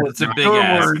 No, that's a big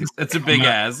ask. That's a big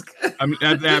ask. I'm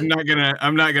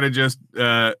not gonna just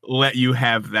let you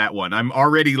have that one. I'm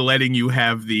already letting you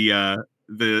have the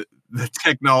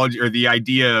technology or the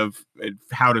idea of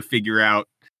how to figure out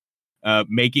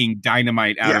making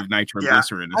dynamite out of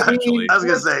nitroglycerin. Essentially, I was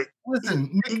gonna say,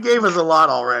 listen, he gave us a lot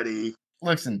already.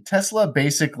 Listen, Tesla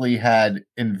basically had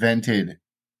invented.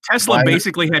 Tesla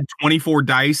basically had 24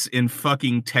 dice in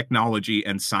fucking technology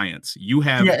and science. You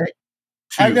have. Yeah,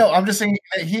 I know. I'm just saying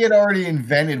that he had already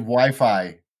invented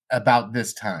Wi-Fi about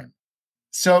this time,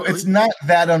 so it's not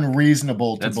that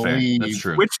unreasonable to believe. That's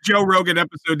true. Which Joe Rogan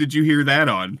episode did you hear that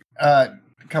on?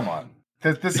 Come on,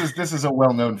 this is a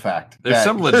well-known fact. There's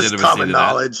some legitimacy to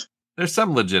knowledge. that. There's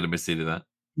some legitimacy to that.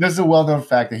 This is a well-known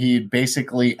fact that he had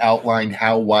basically outlined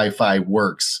how Wi-Fi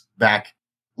works back,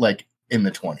 like, in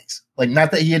the 20s. Like,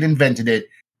 not that he had invented it,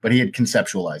 but he had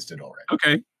conceptualized it already.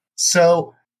 Okay.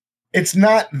 So it's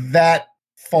not that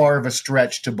far of a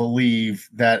stretch to believe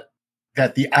that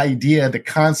the idea, the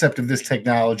concept of this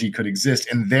technology could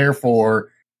exist, and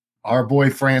therefore our boy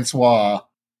Francois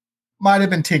might have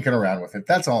been tinkering around with it.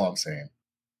 That's all I'm saying.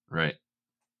 Right.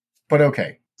 But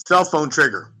okay. Cell phone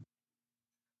trigger.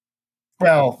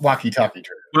 Well, walkie-talkie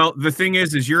trigger. Well, the thing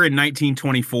is you're in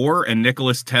 1924, and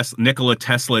Nikola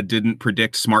Tesla didn't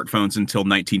predict smartphones until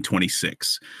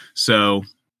 1926. So,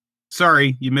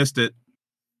 sorry, you missed it.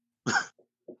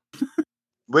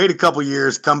 Wait a couple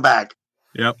years, come back.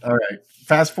 Yep. All right.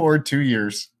 Fast forward 2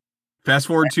 years. Fast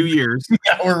forward 2 years.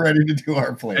 Now we're ready to do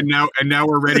our plan. And now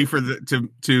we're ready for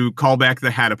to call back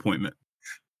the hat appointment.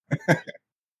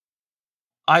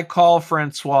 I call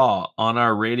Francois on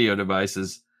our radio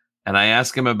devices, and I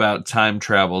ask him about time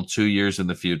travel 2 years in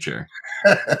the future.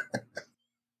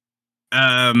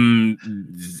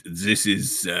 This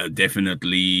is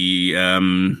definitely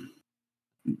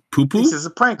poo-poo. This is a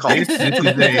prank call.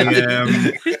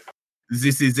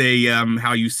 This is a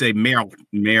how you say merle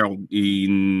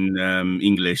in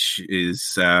English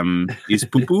is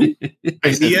poo-poo.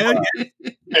 Yeah.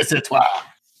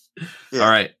 All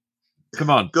right. Come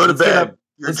on. Go to bed.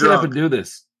 Let's get up and do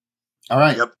this. All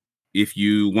right. Yep. If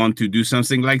you want to do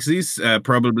something like this,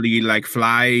 probably like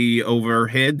fly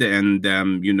overhead and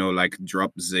like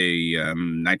drop the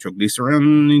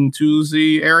nitroglycerin into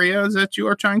the area that you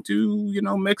are trying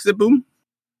to mix the boom.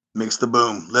 Mix the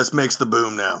boom. Let's mix the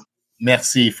boom now.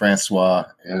 Merci, Francois.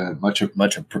 Much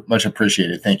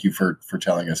appreciated. Thank you for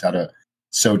telling us how to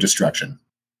sow destruction.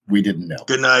 We didn't know.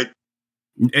 Good night.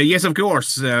 Yes, of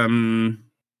course. Au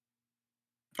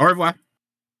revoir.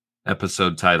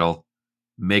 Episode title: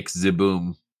 Mix the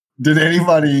Boom. Did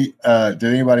anybody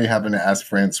happen to ask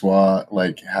Francois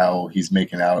like how he's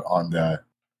making out on the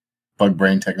bug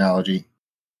brain technology?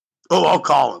 Oh, I'll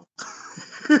call him.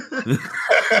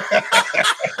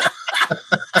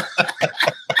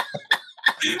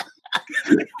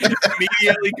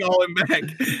 Immediately call him back.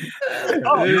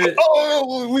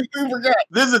 We forgot.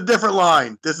 This is a different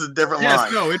line.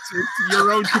 line. No, it's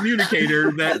your own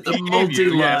communicator that The he gave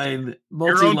you.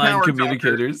 multi-line power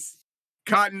communicators.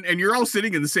 Cotton, and you're all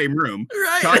sitting in the same room.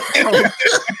 Right. Cotton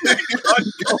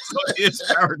calls on his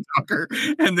power talker,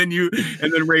 and then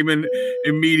Raymond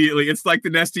immediately. It's like the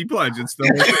Nesty Plunge. It's the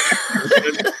whole thing.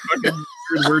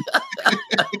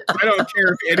 I don't care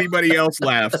if anybody else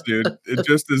laughs, dude.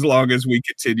 Just as long as we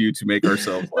continue to make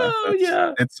ourselves laugh.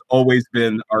 It's always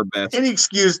been our best. Any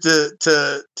excuse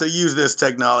to use this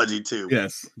technology too.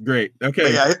 Yes, great. Okay.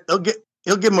 But yeah,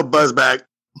 he'll give him a buzz back.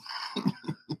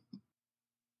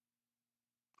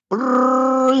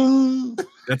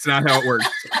 That's not how it works.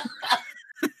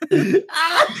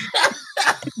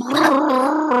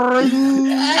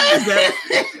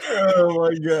 Oh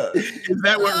my god! Is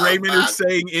that what Raymond is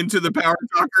saying into the power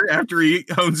talker after he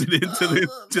hones it into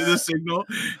the signal?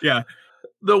 Yeah.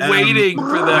 The waiting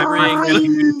for that ring.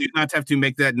 You do not have to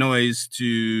make that noise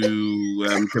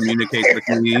to communicate with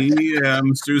me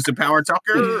through the power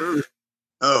talker.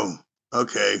 Oh,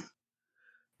 okay.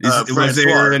 Was there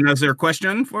Francois. another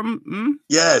question from?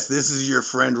 Yes, this is your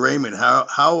friend Raymond.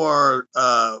 How are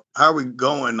we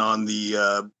going on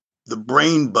the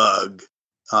brain bug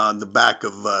on the back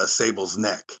of Sable's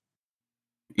neck?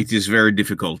 It is very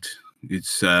difficult.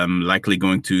 It's likely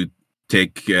going to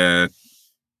take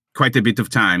quite a bit of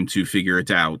time to figure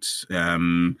it out.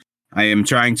 I am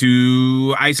trying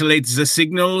to isolate the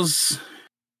signals,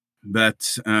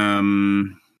 but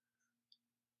I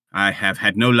have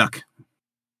had no luck.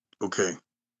 Okay.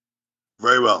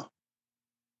 Very well.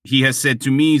 He has said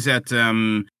to me that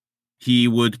he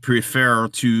would prefer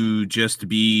to just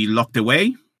be locked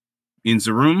away in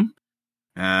the room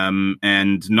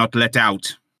and not let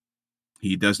out.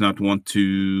 He does not want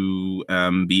to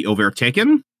be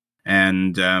overtaken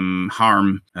and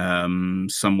harm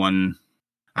someone.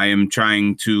 I am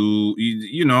trying to,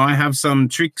 I have some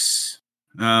tricks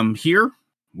here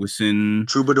within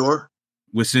Troubadour?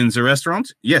 Within the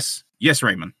restaurant. Yes,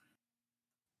 Raymond.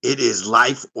 It is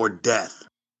life or death.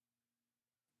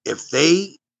 If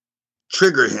they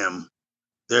trigger him,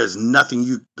 there's nothing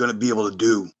you're going to be able to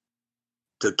do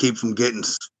to keep from getting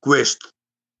squished.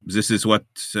 This is what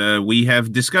we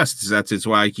have discussed. That is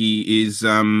why he is.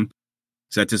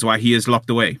 That is why he is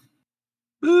locked away.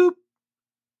 Boop.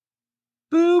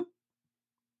 Boop.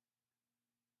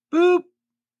 Boop.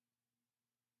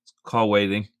 Call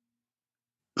waiting.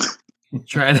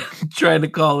 trying to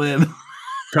call in.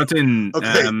 Cotton,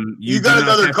 Okay, you got do not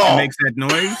another have call. to make that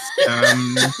noise.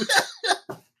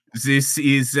 This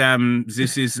is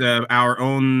our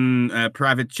own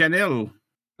private channel.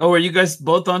 Oh, are you guys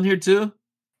both on here too?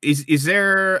 Is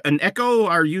there an echo?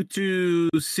 Are you two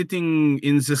sitting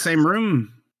in the same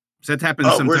room? That happens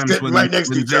We're sometimes sitting when, right next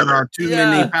to when each there other. are too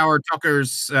many power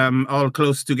talkers all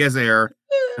close together.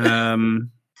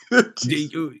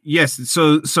 Yes,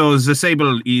 so the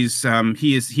Sable is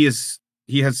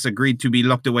he has agreed to be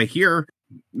locked away here.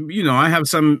 I have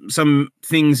some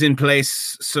things in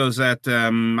place so that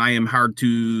I am hard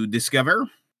to discover.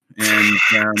 And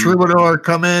Troubadour,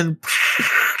 come in.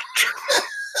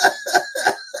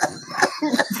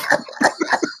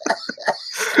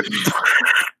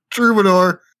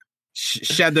 Troubadour.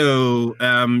 Shadow,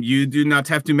 you do not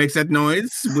have to make that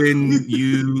noise when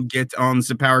you get on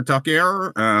the power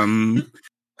talker.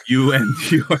 You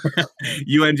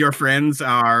and your friends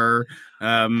are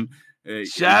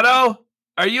Shadow,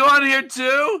 are you on here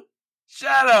too?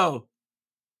 Shadow.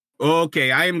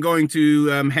 Okay, I am going to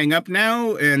hang up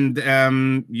now, and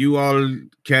you all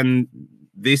can.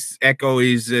 This echo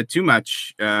is too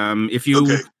much. If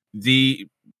you Okay.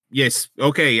 Yes,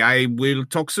 okay, I will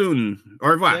talk soon. Au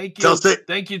revoir. Thank you.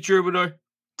 Thank you, Troubadour.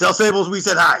 Tell Sables we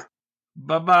said hi.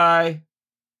 Bye-bye.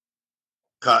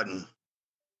 Cotton.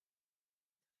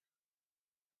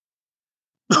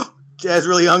 Jazz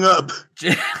really hung up.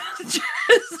 Jazz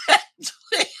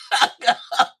actually hung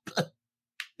up.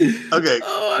 Okay,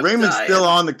 Oh, Raymond's still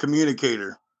on the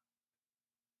communicator.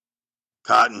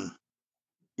 Cotton.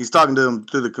 He's talking to him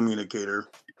through the communicator.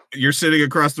 You're sitting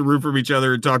across the room from each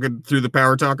other and talking through the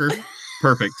power talker?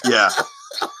 Perfect. Yeah.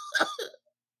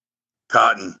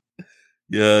 Cotton.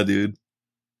 Yeah, dude.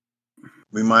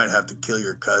 We might have to kill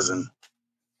your cousin.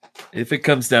 If it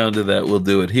comes down to that, we'll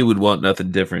do it. He would want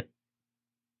nothing different.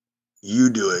 You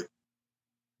do it.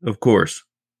 Of course.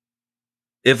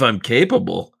 If I'm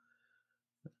capable.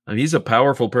 I mean, he's a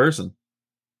powerful person.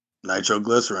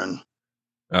 Nitroglycerin.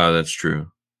 Oh, that's true.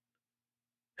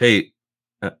 Hey,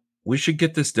 we should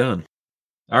get this done.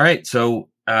 All right, so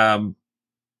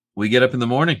we get up in the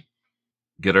morning,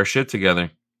 get our shit together.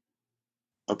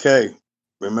 Okay.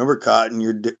 Remember, Cotton,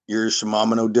 you're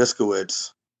Shimamino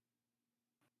Diskowitz.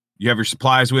 You have your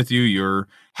supplies with you, your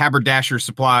haberdasher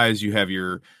supplies, you have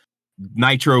your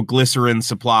nitroglycerin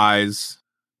supplies.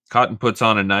 Cotton puts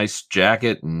on a nice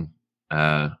jacket and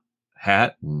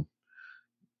hat and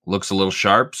looks a little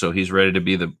sharp, so he's ready to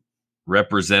be the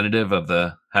representative of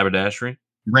the haberdashery.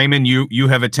 Raymond, you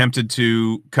have attempted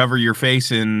to cover your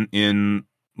face in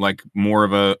like more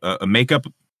of a makeup.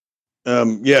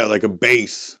 Yeah, like a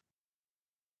base.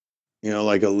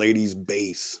 Like a lady's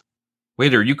base.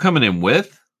 Wait, are you coming in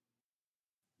with?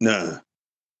 Nah,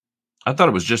 I thought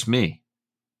it was just me.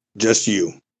 just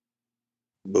you.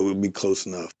 But we'll be close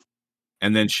enough.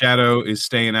 And then Shadow is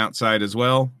staying outside as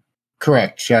well.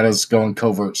 Correct. Shadow's going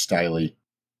covert styly.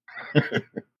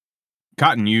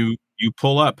 Cotton, you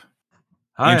pull up.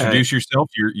 Hi. Introduce yourself.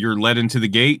 You're led into the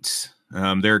gates.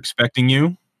 They're expecting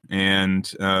you,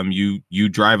 and you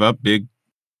drive up. Big,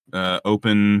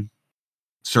 open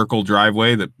circle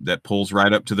driveway that pulls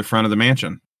right up to the front of the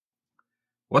mansion.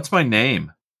 What's my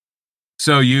name?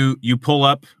 So you pull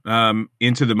up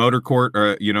into the motor court,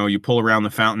 or you pull around the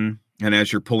fountain, and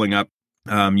as you're pulling up,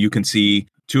 you can see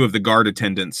two of the guard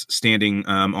attendants standing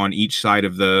on each side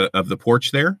of the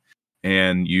porch there,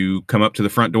 and you come up to the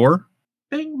front door.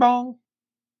 Bing bong.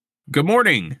 Good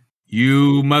morning.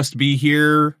 You must be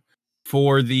here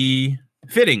for the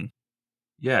fitting.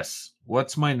 Yes.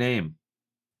 What's my name?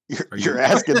 You're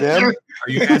asking them? Are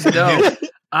you asking? No.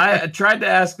 I tried to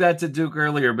ask that to Duke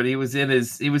earlier, but he was in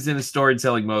his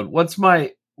storytelling mode. What's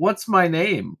my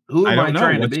name? Who am I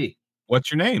trying to be?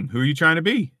 What's your name? Who are you trying to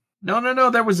be? No.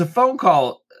 There was a phone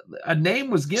call. A name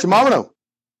was given. Shimamino.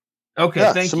 Okay,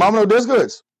 Yeah, thank Shimamino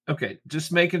Discoods. Okay,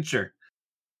 just making sure.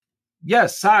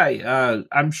 Yes, hi.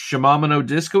 I'm Shimamino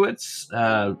Diskowitz.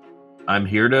 I'm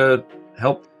here to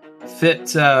help fit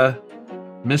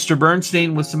Mr.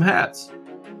 Bernstein with some hats.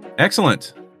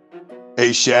 Excellent.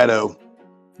 Hey, Shadow.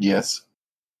 Yes.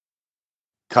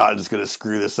 Cotton's going to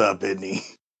screw this up, isn't he?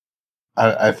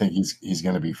 I think he's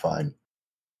going to be fine.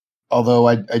 Although,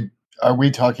 are we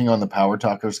talking on the Power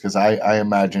Talkers? Because I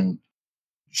imagine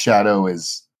Shadow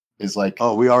is like...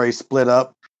 Oh, we already split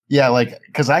up? Yeah, like,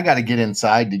 because I got to get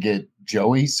inside to get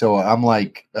Joey, so I'm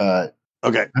like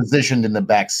okay, positioned in the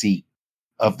back seat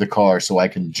of the car so I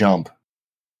can jump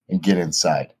and get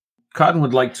inside. Cotton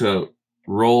would like to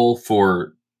roll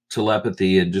for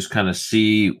telepathy and just kind of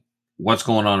see what's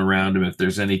going on around him, if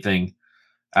there's anything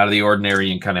out of the ordinary,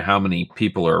 and kind of how many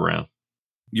people are around.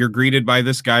 You're greeted by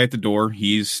this guy at the door.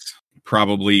 He's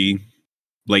probably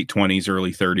late 20s,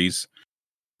 early 30s,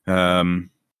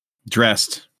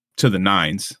 dressed to the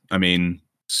nines. I mean,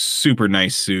 super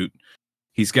nice suit.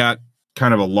 He's got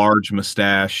kind of a large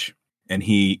mustache, and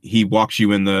he walks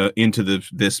you into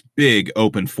this big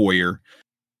open foyer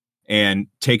and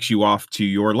takes you off to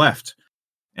your left.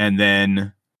 And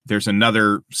then there's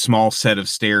another small set of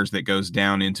stairs that goes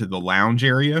down into the lounge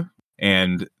area.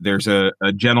 And there's a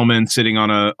gentleman sitting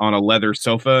on a leather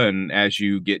sofa. And as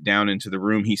you get down into the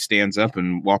room, he stands up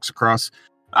and walks across.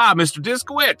 Ah, Mr.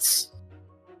 Diskowitz.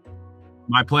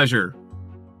 My pleasure.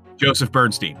 Joseph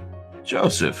Bernstein.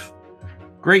 Joseph,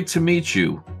 great to meet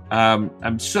you.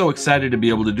 I'm so excited to be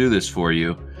able to do this for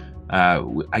you.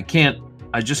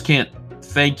 I just can't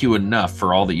thank you enough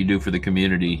for all that you do for the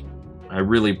community. I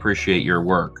really appreciate your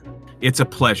work. It's a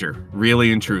pleasure,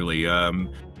 really and truly.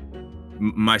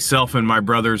 Myself and my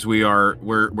brothers,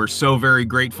 we're so very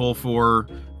grateful for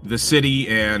the city,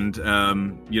 and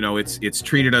it's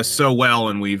treated us so well,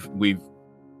 and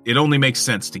it only makes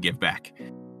sense to give back.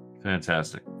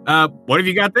 Fantastic. What have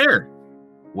you got there?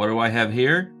 What do I have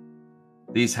here?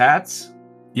 These hats?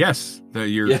 Yes,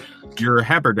 you're a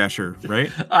haberdasher,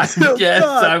 right? I guess.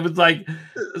 I was like,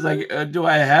 do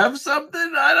I have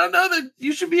something? I don't know. That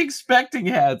you should be expecting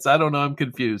hats. I don't know. I'm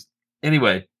confused.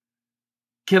 Anyway,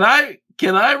 can I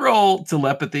roll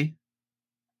telepathy?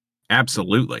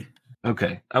 Absolutely.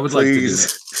 Okay, I would Please. like to do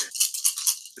that.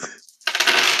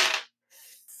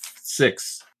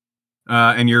 6.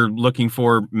 And you're looking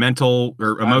for mental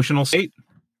or emotional state?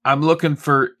 I'm looking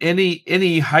for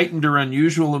any heightened or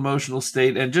unusual emotional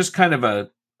state, and just kind of a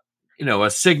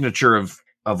signature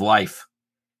of life.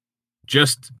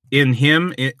 Just in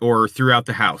him or throughout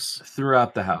the house?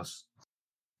 Throughout the house.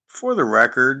 For the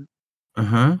record,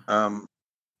 during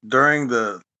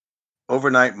the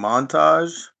overnight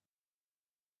montage,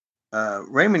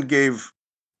 Raymond gave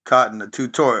Cotton a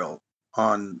tutorial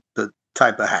on the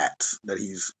type of hats that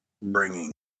he's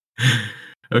bringing.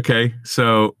 Okay,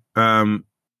 so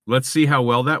let's see how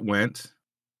well that went.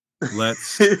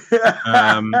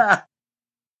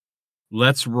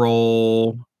 Let's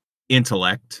roll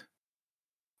intellect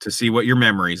to see what your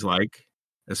memory's like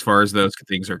as far as those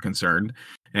things are concerned.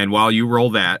 And while you roll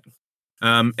that,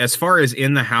 as far as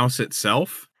in the house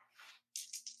itself,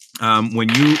 when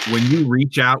you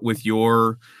reach out with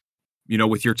your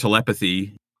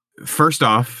telepathy, first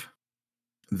off,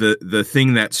 the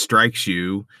thing that strikes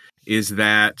you is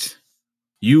that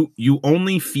you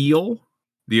only feel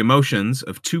the emotions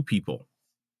of two people: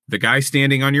 the guy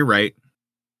standing on your right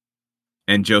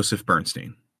and Joseph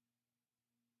Bernstein.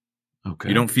 Okay.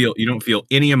 You don't feel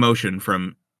any emotion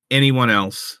from anyone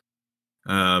else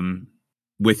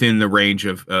within the range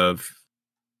of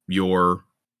your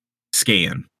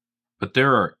scan. But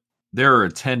there are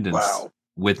attendants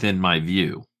within my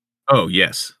view. Oh,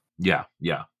 yes. Yeah.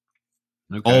 Okay.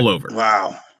 All over.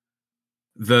 Wow.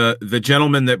 The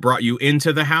gentleman that brought you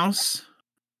into the house,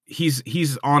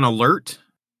 he's on alert,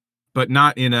 but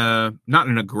not in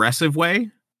an aggressive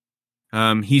way.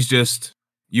 He's just,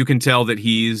 you can tell that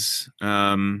he's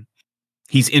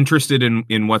He's interested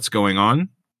in what's going on.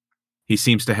 He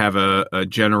seems to have a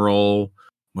general,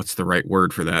 what's the right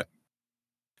word for that?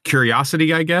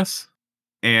 Curiosity, I guess.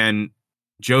 And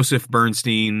Joseph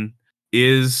Bernstein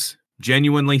is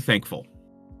genuinely thankful.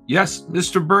 Yes,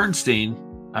 Mr. Bernstein.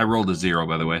 I rolled a 0,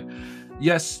 by the way.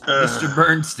 Yes, Mr.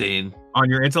 Bernstein. On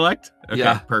your intellect? Okay,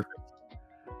 Yeah. Perfect.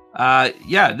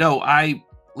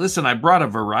 Listen, I brought a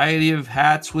variety of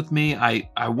hats with me.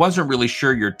 I wasn't really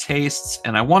sure your tastes,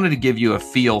 and I wanted to give you a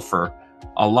feel for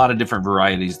a lot of different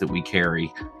varieties that we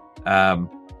carry. And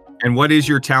what is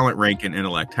your talent rank in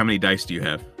intellect? How many dice do you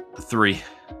have? 3.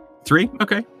 3?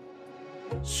 Okay.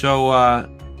 So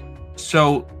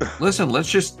listen,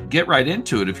 let's just get right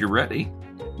into it if you're ready.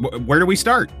 Where do we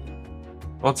start?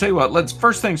 Well, I'll tell you what,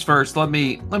 first things first, let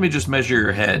me just measure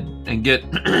your head and get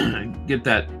get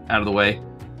that out of the way.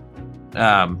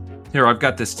 Here, I've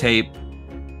got this tape,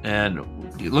 and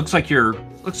it looks like you're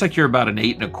about an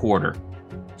 8 1/4.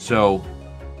 So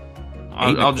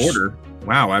I'll just,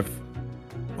 wow,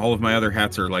 all of my other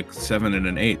hats are like 7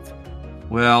 1/8.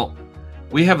 Well,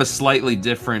 we have a slightly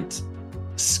different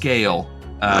scale.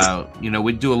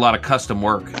 We do a lot of custom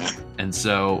work, and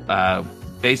so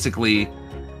basically,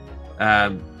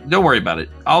 don't worry about it.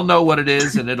 I'll know what it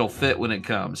is, and it'll fit when it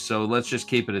comes. So let's just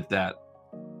keep it at that.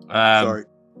 Sorry.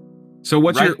 So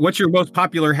what's your most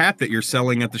popular hat that you're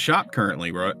selling at the shop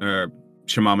currently,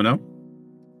 Shimamino?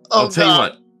 Oh, I'll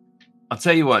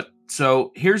tell you what.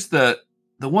 So here's the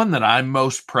one that I'm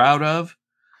most proud of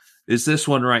is this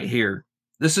one right here.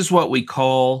 This is what we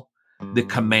call the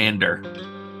Commander.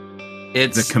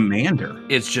 It's the Commander.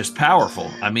 It's just powerful.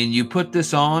 I mean, you put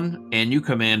this on and you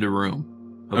command a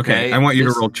room. Okay. I want you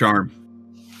to roll charm.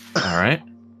 All right.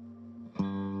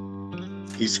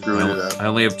 He's screwing it up. I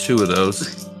only have 2 of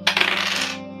those.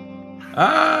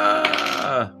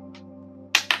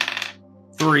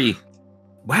 3.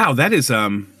 Wow,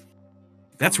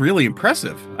 that's really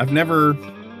impressive. I've never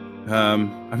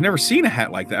seen a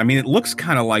hat like that. I mean, it looks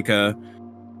kind of like it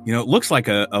looks like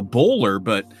a bowler,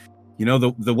 but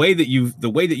the way that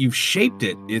you've shaped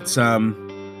it, it's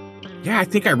I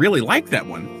think I really like that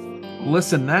one.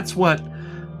 Listen, that's what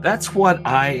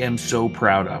I am so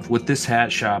proud of with this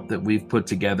hat shop that we've put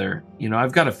together.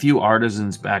 I've got a few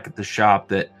artisans back at the shop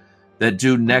that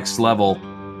do next level,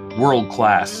 world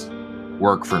class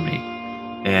work for me,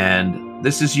 and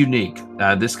this is unique.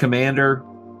 This Commander,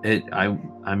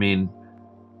 I mean,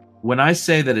 when I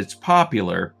say that it's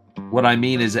popular, what I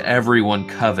mean is everyone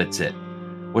covets it.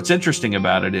 What's interesting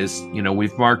about it is,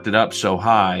 we've marked it up so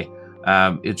high.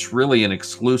 It's really an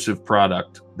exclusive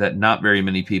product that not very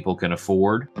many people can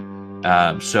afford.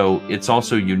 So it's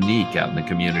also unique out in the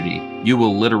community. You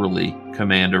will literally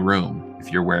command a room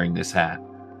if you're wearing this hat.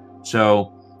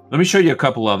 So let me show you a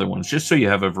couple other ones, just so you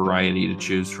have a variety to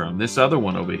choose from. This other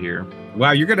one over here.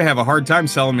 Wow, you're going to have a hard time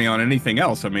selling me on anything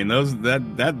else. I mean,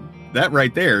 that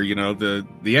right there, the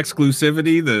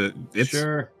exclusivity,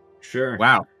 Sure.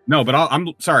 Wow. No, but I'm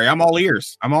sorry. I'm all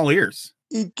ears.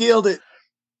 He killed it.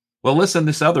 Well, listen,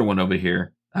 this other one over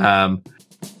here.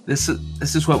 This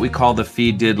is what we call the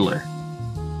Fee Diddler.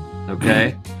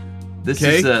 Okay? This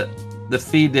is the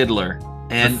Fee Diddler.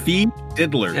 And the Fee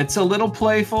Diddler. It's a little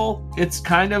playful. It's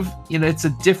kind of, it's a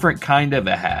different kind of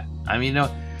a hat. I mean,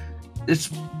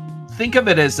 think of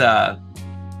it as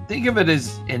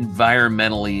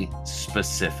environmentally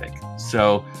specific.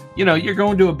 So, you're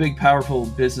going to a big, powerful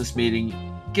business meeting,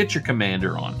 get your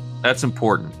Commander on. That's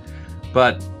important.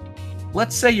 But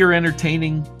let's say you're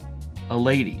entertaining a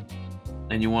lady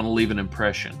and you want to leave an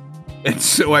impression. And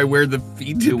so I wear the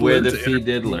Fee Diddler. You wear the Fee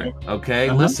Diddler.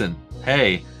 Okay, Listen.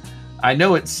 Hey, I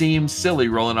know it seems silly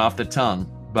rolling off the tongue,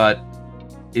 but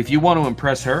if you want to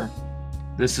impress her,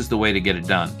 this is the way to get it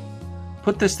done.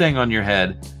 Put this thing on your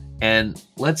head and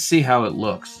let's see how it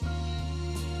looks.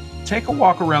 Take a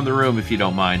walk around the room if you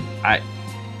don't mind.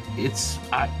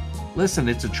 Listen,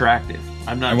 it's attractive.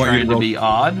 I'm not trying to be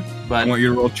odd, but I want you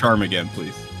to roll charm again,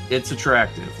 please. It's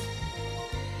attractive.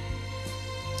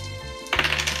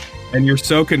 And you're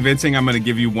so convincing, I'm going to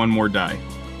give you one more die.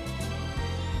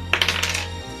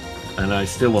 And I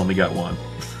still only got 1.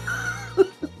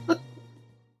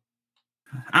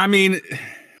 I mean,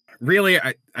 really,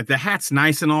 the hat's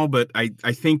nice and all, but I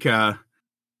think,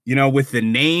 with the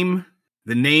name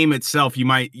itself, you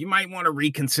might want to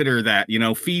reconsider that.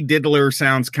 Fee Diddler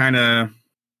sounds kind of,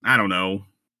 I don't know.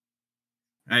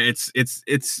 It's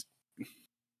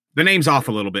the name's off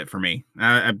a little bit for me.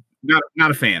 I'm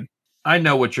not a fan. I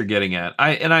know what you're getting at.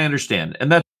 I understand,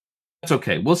 and that's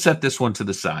okay. We'll set this one to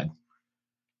the side.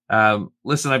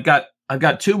 Listen, I've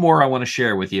got 2 more I want to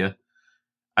share with you.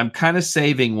 I'm kind of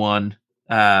saving one.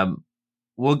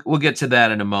 We'll get to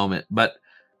that in a moment. But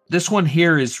this one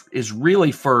here is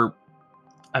really for,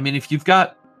 I mean, if you've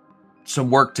got some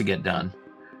work to get done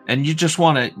and you just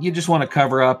want to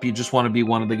cover up, you just want to be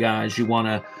one of the guys, you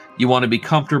want to be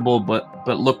comfortable but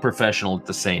look professional at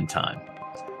the same time.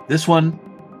 This one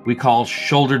we call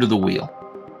shoulder to the wheel.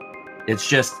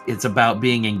 It's about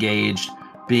being engaged,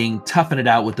 toughing it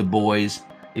out with the boys.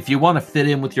 If you want to fit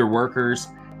in with your workers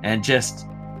and just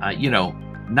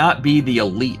not be the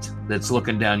elite that's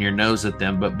looking down your nose at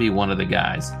them, but be one of the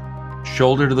guys.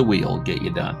 Shoulder to the wheel, get you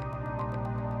done.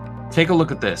 Take a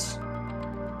look at this.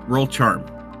 Roll charm.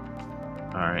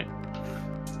 All right.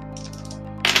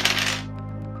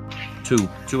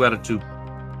 2 out of 2.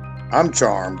 I'm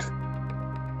charmed.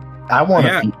 I want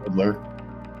a Fee Fiddler.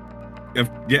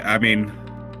 I mean,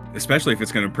 especially if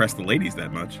it's going to impress the ladies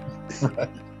that much.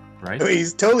 Right? I mean,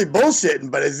 he's totally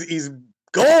bullshitting, but he's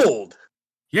gold.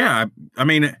 Yeah, I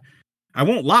mean, I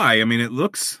won't lie. I mean, it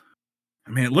looks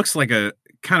like a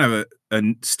kind of a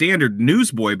standard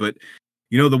newsboy, but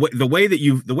the way that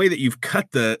you've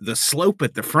cut the slope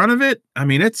at the front of it. I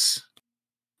mean, that's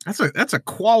a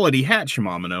quality hat,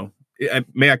 Shimamino.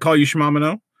 May I call you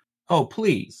Shimamino? Oh,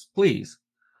 please.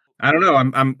 I don't know.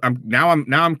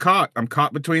 I'm caught. I'm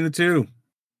caught between the two.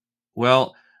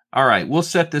 Well, all right. We'll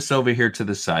set this over here to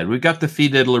the side. We've got the Fee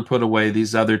Diddler put away.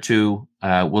 These other two,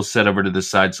 we'll set over to the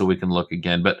side so we can look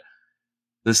again. But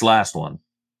this last one,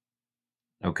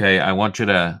 okay. I want you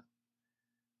to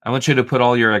put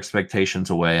all your expectations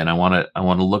away, and I want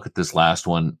to look at this last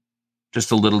one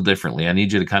just a little differently. I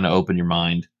need you to kind of open your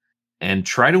mind and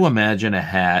try to imagine a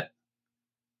hat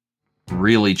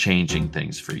really changing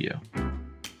things for you.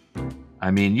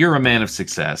 I mean, you're a man of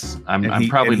success. I'm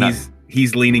probably not.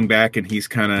 He's leaning back and he's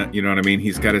kind of, you know what I mean?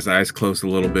 He's got his eyes closed a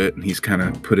little bit and he's kind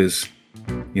of put his,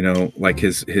 like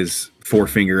his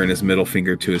forefinger and his middle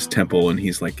finger to his temple. And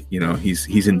he's like,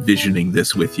 he's envisioning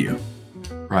this with you.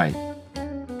 Right.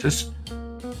 Just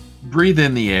breathe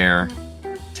in the air,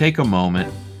 take a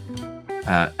moment.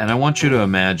 And I want you to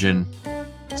imagine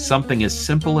something as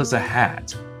simple as a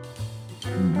hat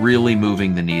really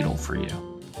moving the needle for you.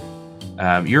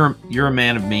 You're a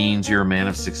man of means. You're a man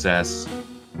of success.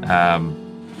 I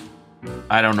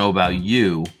don't know about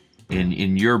you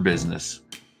in your business,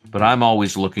 but I'm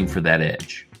always looking for that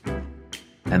edge.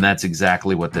 And that's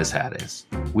exactly what this hat is.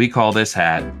 We call this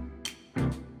hat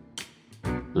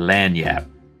lagniappe.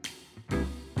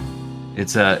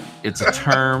 It's a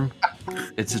term.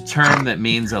 It's a term that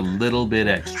means a little bit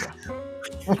extra.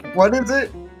 What is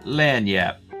it?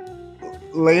 Lagniappe.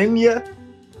 Lagniappe?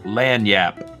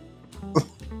 Lagniappe.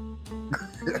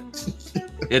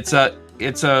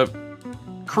 It's a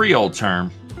Creole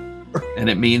term, and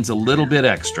it means a little bit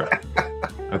extra.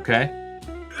 Okay.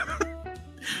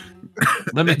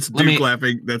 That's Duke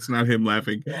laughing. That's not him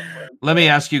laughing. Let me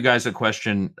ask you guys a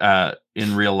question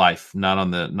in real life, not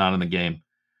on the game.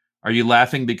 Are you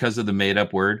laughing because of the made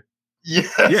up word?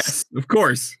 Yes, of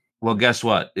course. Well, guess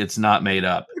what? It's not made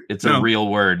up. It's a real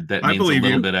word that means a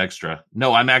little bit extra.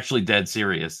 No, I'm actually dead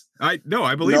serious. I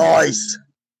believe nice. you.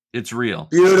 It's real.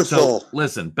 Beautiful. So,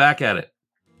 listen, back at it.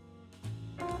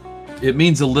 It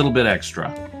means a little bit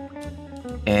extra.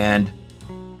 And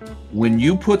when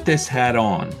you put this hat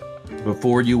on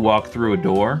before you walk through a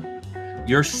door,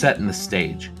 you're setting the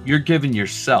stage. You're giving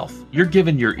yourself, you're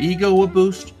giving your ego a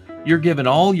boost. You're giving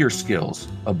all your skills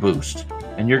a boost.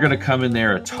 And you're going to come in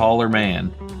there a taller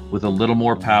man with a little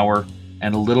more power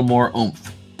and a little more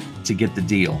oomph to get the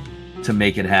deal, to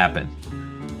make it happen,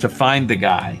 to find the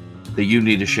guy that you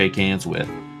need to shake hands with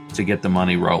to get the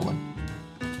money rolling.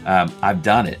 I've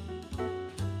done it.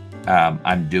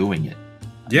 I'm doing it.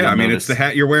 Yeah, I mean, it's the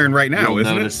hat you're wearing right now,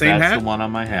 isn't it? Same that's hat? The one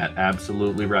on my hat.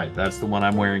 Absolutely right. That's the one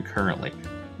I'm wearing currently.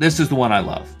 This is the one I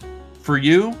love. For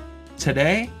you,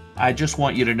 today, I just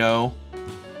want you to know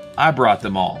I brought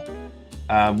them all.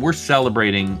 We're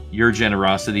celebrating your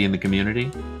generosity in the community,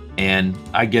 and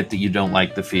I get that you don't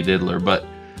like the Fee Diddler, but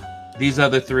these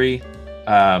other three,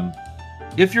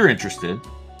 if you're interested,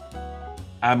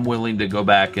 I'm willing to go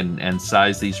back and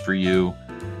size these for you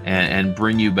and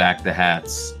bring you back the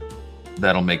hats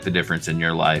that'll make the difference in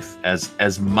your life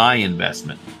as my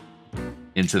investment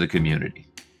into the community.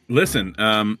 Listen,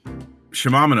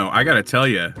 Shimamino, I got to tell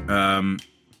you,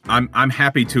 I'm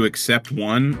happy to accept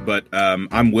one, but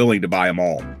I'm willing to buy them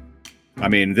all. I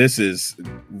mean, this is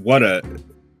what an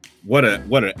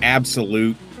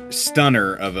absolute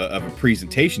stunner of a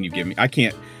presentation you've given me. I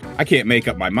can't make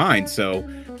up my mind. So,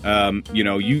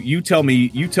 you tell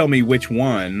me which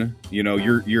one,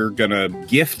 you're gonna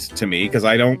gift to me, because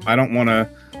I don't want to,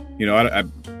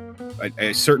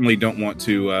 I certainly don't want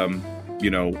to,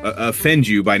 offend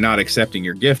you by not accepting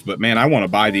your gift. But man, I want to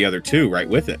buy the other two right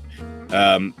with it.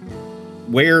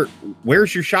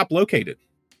 Where's your shop located?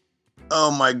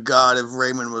 Oh my God! If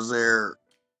Raymond was there,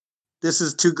 this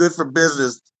is too good for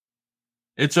business.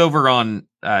 It's over on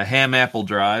Ham Apple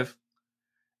Drive.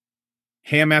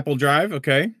 Ham Apple Drive.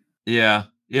 Okay. Yeah,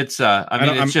 it's.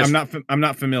 I'm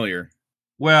not familiar.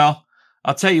 Well,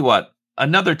 I'll tell you what.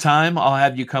 Another time, I'll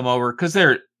have you come over because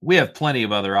we have plenty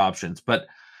of other options. But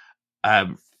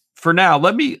for now,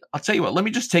 I'll tell you what. Let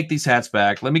me just take these hats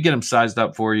back. Let me get them sized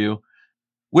up for you.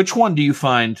 Which one do you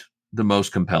find the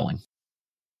most compelling?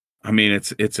 I mean,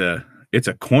 it's a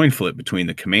coin flip between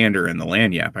the Commander and the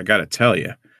Lagniappe. I got to tell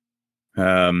you.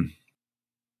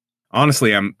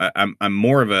 Honestly, I'm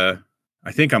more of a.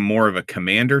 I think I'm more of a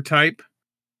Commander type.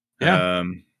 Yeah.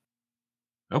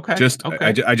 Okay.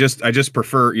 I just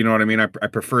prefer, you know what I mean? I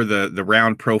prefer the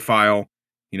round profile,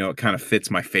 you know, it kind of fits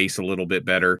my face a little bit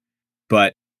better.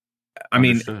 But I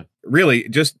mean, really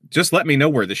just let me know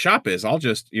where the shop is. I'll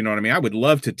just, you know what I mean? I would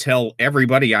love to tell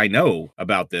everybody I know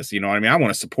about this. You know what I mean? I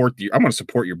want to support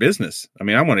your business. I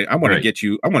mean, I want to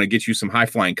get you some high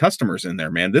flying customers in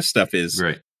there, man. This stuff is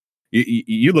right.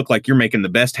 You look like you're making the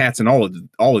best hats in all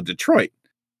of Detroit.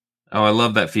 Oh, I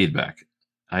love that feedback.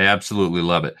 I absolutely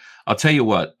love it. I'll tell you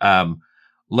what.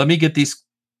 Let me get these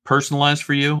personalized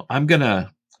for you. I'm gonna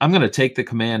take the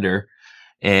Commander,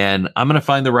 and I'm gonna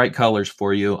find the right colors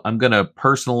for you. I'm gonna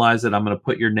personalize it. I'm gonna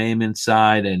put your name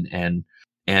inside, and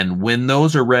when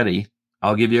those are ready,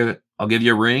 I'll give you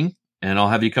a ring, and I'll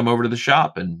have you come over to the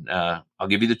shop, and I'll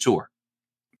give you the tour.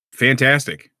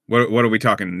 Fantastic. What are we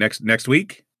talking next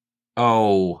week?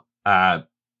 Oh,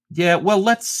 yeah. Well,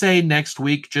 let's say next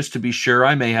week, just to be sure.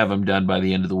 I may have them done by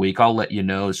the end of the week. I'll let you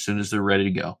know as soon as they're ready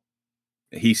to go.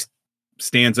 He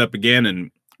stands up again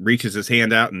and reaches his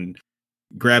hand out and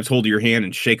grabs hold of your hand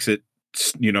and shakes it,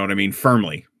 you know what I mean,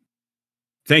 firmly.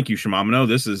 Thank you, Shimamino.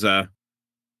 This is, I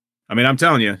mean, I'm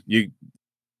telling you,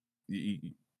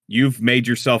 you've made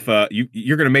yourself,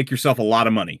 you're going to make yourself a lot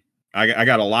of money. I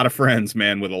got a lot of friends,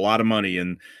 man, with a lot of money.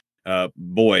 And,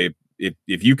 boy,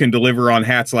 if you can deliver on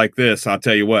hats like this, I'll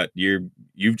tell you what, you're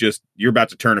about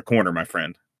to turn a corner, my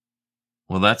friend.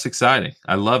 Well, that's exciting.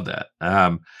 I love that.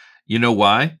 You know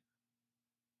why?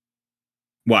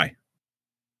 Why?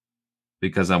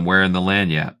 Because I'm wearing the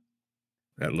lanyard.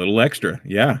 That little extra.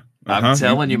 Yeah. I'm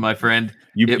telling you, my friend,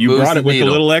 you brought it with a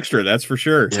little extra. That's for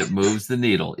sure. It moves the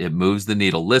needle. It moves the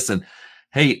needle. Listen,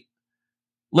 hey,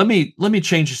 let me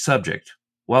change the subject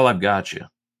while I've got you.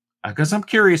 Because I'm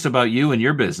curious about you and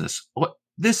your business.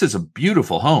 This is a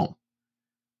beautiful home.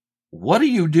 What do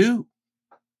you do?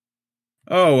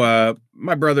 Oh,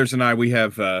 my brothers and I, we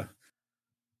have our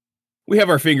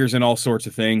fingers in all sorts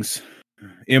of things.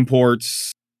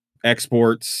 Imports,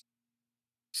 exports,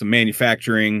 some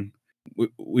manufacturing.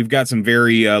 We've got some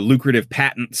very lucrative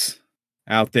patents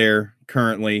out there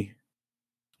currently.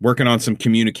 Working on some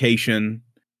communication.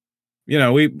 You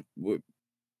know,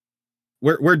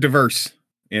 we're diverse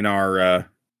in our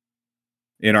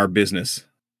business.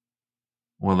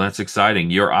 Well, that's exciting.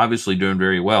 You're obviously doing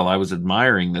very well. I was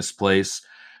admiring this place.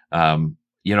 You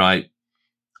know, I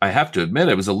have to admit,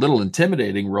 it was a little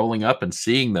intimidating rolling up and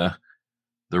seeing the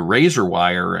razor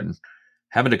wire and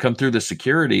having to come through the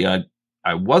security. I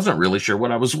wasn't really sure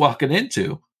what I was walking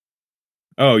into.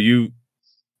 Oh, you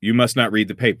must not read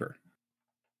the paper.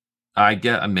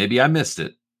 Maybe I missed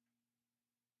it.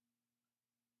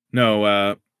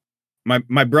 No,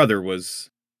 my brother was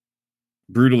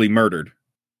brutally murdered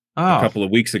a couple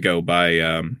of weeks ago by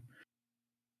I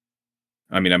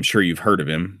mean, I'm sure you've heard of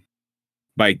him,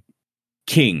 by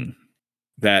King,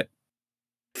 that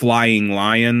flying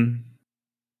lion.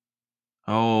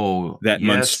 Oh, that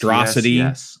monstrosity,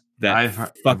 yes.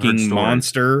 That fucking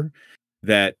monster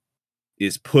that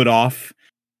is put off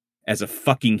as a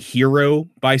fucking hero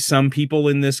by some people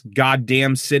in this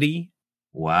goddamn city.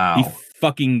 Wow.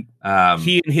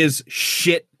 He and his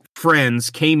shit friends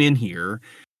came in here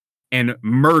and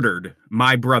murdered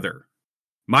my brother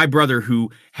who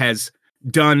has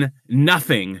done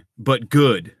nothing but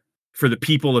good for the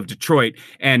people of Detroit.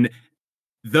 And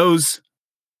those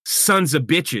sons of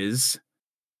bitches,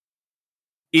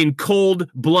 in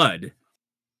cold blood,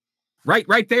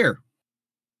 right there,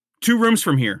 2 rooms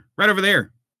from here, right over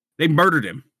there, they murdered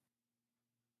him.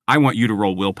 I want you to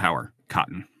roll willpower,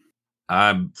 Cotton.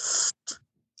 I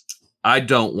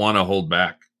don't want to hold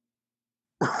back.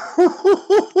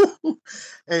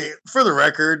 Hey, for the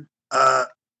record,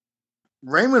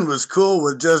 Raymond was cool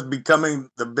with just becoming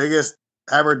the biggest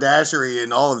haberdashery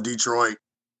in all of Detroit.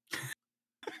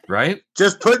 Right?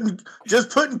 Just putting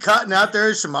Cotton out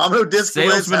there, Shimamino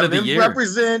Discless, having him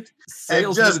represent, Salesman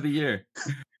and just of the year.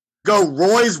 Go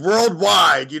Roy's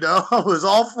worldwide. You know, I was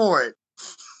all for it.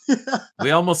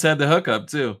 We almost had the hookup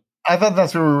too. I thought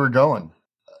that's where we were going.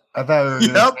 I thought we were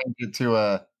going to Yep. change it to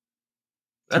a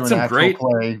That's an some actual great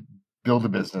play, build a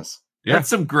business. Yeah. That's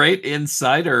some great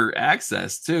insider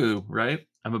access too, right?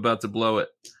 I'm about to blow it.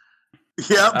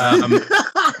 Yep.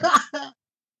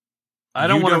 I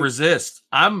don't You want to don't- resist.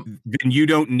 Then you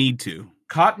don't need to.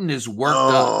 Cotton is worked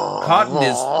Oh.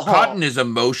 up. Cotton is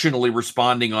emotionally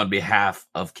responding on behalf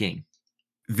of King.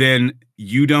 Then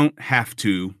you don't have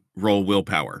to roll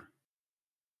willpower.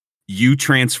 You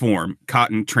transform.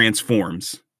 Cotton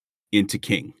transforms into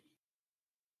King.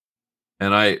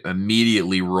 And I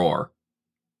immediately roar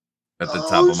at the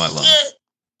top of my lungs.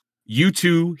 You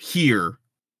two hear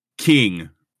King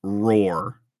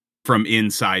roar from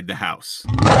inside the house.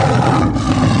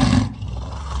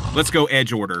 Let's go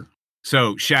edge order.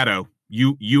 So, Shadow,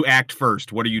 you act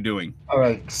first. What are you doing? All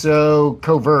right, so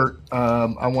covert.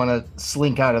 I want to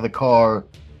slink out of the car,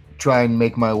 try and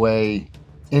make my way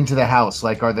into the house.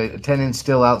 Like, are the attendants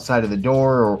still outside of the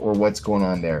door, or what's going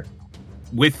on there?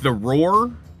 With the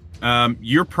roar,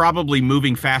 you're probably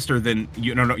moving faster than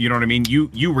you know what I mean.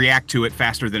 You react to it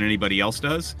faster than anybody else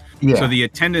does. Yeah. So the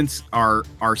attendants are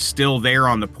still there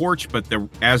on the porch, but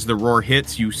as the roar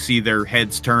hits, you see their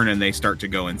heads turn and they start to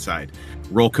go inside.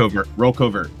 Roll covert. Roll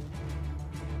covert.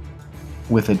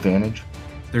 With advantage.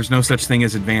 There's no such thing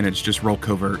as advantage. Just roll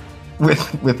covert.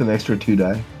 With an extra 2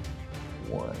 die.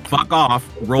 1. Fuck off.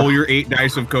 Roll your 8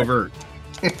 dice of covert.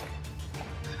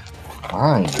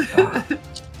 Fine.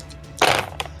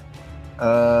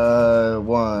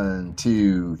 1,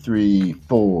 2, 3,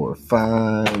 4,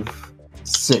 5,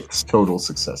 6 total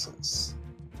successes.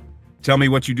 Tell me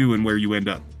what you do and where you end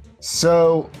up.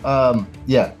 So,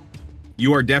 yeah.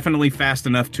 You are definitely fast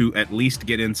enough to at least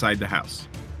get inside the house.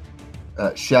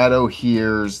 Shadow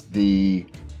hears the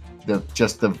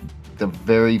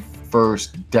very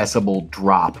first decibel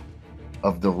drop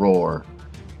of the roar,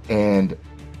 and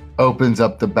opens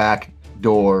up the back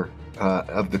door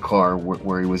of the car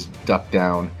where he was ducked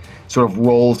down. Sort of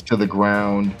rolls to the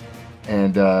ground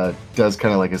and does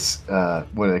kind of like a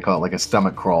what do they call it? Like a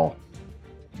stomach crawl.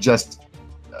 Just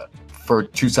for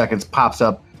 2 seconds, pops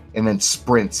up and then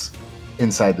sprints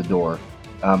inside the door,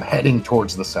 heading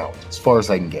towards the sound as far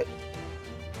as I can get.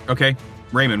 Okay.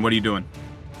 Raymond, what are you doing?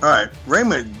 All right,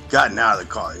 Raymond had gotten out of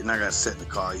the car. You're not gonna sit in the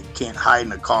car. You can't hide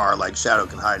in a car like Shadow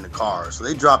can hide in a car. So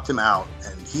they dropped him out,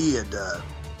 and he had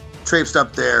traipsed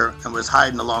up there and was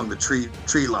hiding along the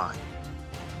tree line,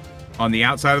 On the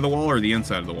outside of the wall or the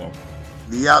inside of the wall?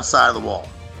 the outside of the wall.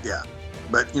 Yeah,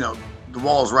 but the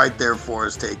wall's right there for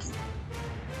his taking.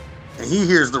 And he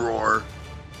hears the roar,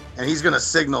 and he's gonna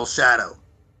signal Shadow,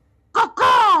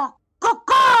 caw-caw,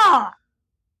 caw-caw,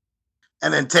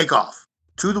 and then take off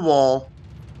to the wall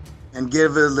and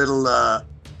give it a little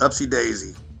upsy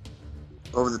daisy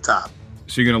over the top.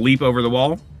 So you're going to leap over the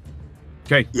wall?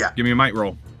 Okay. Yeah. Give me a might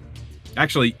roll.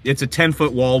 Actually, it's a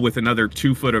 10-foot wall with another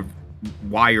 2 foot of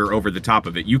wire over the top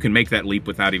of it. You can make that leap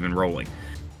without even rolling.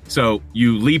 So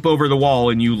you leap over the wall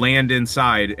and you land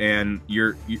inside, and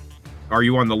are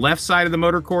you on the left side of the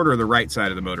motor court or the right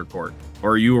side of the motor court?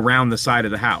 Or are you around the side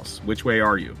of the house? Which way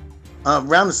are you?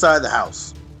 Around the side of the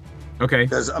house. Okay.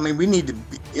 Because, we need to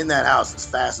be in that house as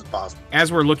fast as possible.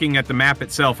 As we're looking at the map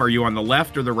itself, are you on the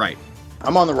left or the right?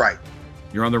 I'm on the right.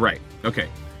 You're on the right. Okay.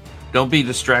 Don't be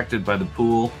distracted by the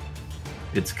pool.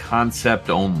 It's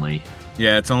concept only.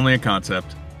 Yeah, it's only a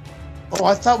concept. Oh,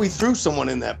 I thought we threw someone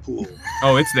in that pool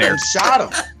Oh, it's there. and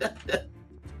shot him.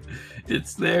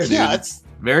 It's there, dude. Yeah, It's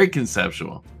very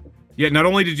conceptual. Yeah, not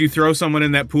only did you throw someone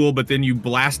in that pool, but then you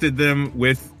blasted them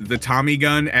with the Tommy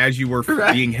gun as you were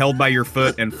Right. being held by your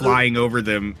foot and flying over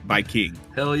them by King.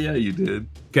 Hell yeah, you did.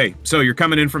 Okay, so you're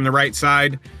coming in from the right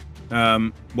side.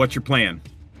 What's your plan?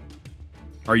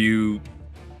 Are you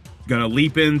going to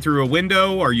leap in through a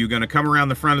window? Are you going to come around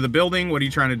the front of the building? What are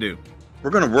you trying to do?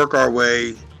 We're going to work our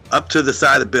way up to the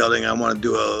side of the building. I want to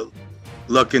do a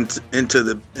look into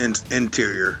the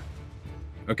interior.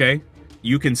 Okay.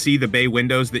 You can see the bay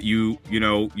windows that you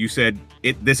said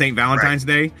this ain't Valentine's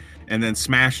Day and then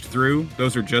smashed through.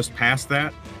 Those are just past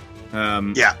that.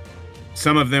 Yeah.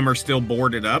 Some of them are still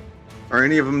boarded up. Are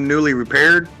any of them newly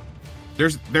repaired?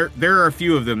 There are a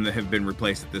few of them that have been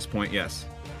replaced at this point, yes.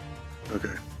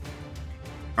 Okay.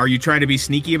 Are you trying to be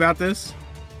sneaky about this?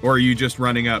 Or are you just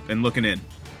running up and looking in?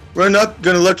 We're not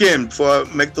going to look in before I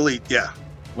make the leap. Yeah.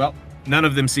 Well, none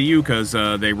of them see you because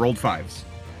they rolled 5s.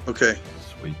 Okay.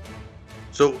 Sweet.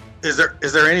 So is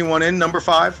there anyone in number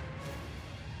 5?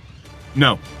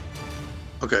 No.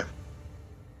 Okay.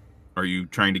 Are you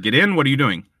trying to get in? What are you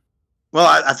doing? Well,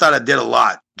 I thought I did a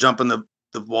lot. Jumping the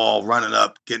wall, running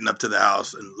up, getting up to the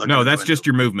house. And looking No, at the that's just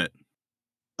window. your movement.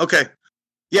 Okay.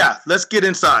 Yeah, let's get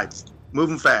inside.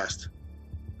 Moving fast.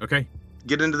 Okay.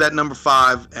 Get into that number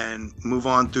 5 and move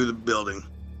on through the building.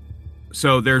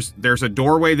 So there's a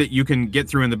doorway that you can get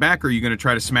through in the back, or are you going to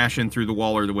try to smash in through the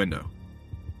wall or the window?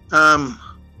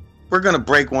 We're gonna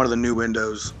break one of the new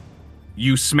windows.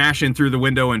 You smash in through the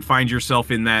window and find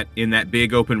yourself in that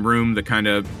big open room, the kind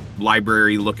of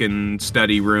library-looking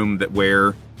study room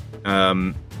where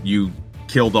you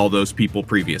killed all those people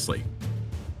previously.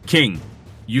 King,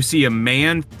 you see a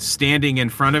man standing in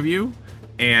front of you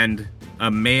and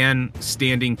a man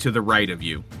standing to the right of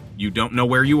you. You don't know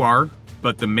where you are,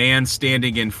 but the man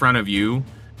standing in front of you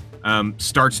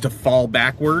starts to fall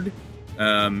backward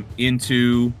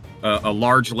into a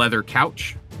large leather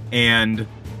couch, and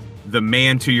the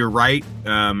man to your right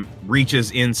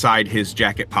reaches inside his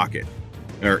jacket pocket,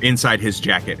 or inside his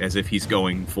jacket, as if he's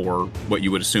going for what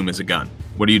you would assume is a gun.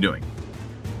 What are you doing?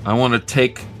 I want to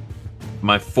take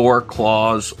my 4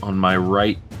 claws on my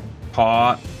right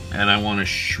paw, and I want to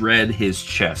shred his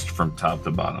chest from top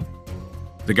to bottom.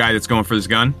 The guy that's going for this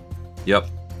gun? Yep.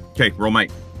 Okay, roll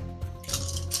might.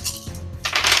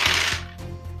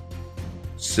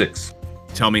 6.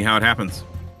 Tell me how it happens.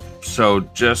 So,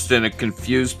 just in a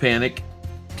confused panic,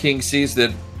 King sees that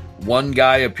one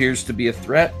guy appears to be a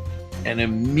threat and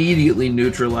immediately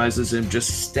neutralizes him,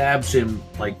 just stabs him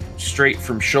like straight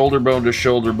from shoulder bone to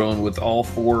shoulder bone with all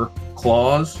 4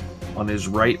 claws on his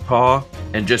right paw,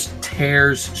 and just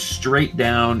tears straight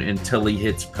down until he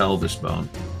hits pelvis bone.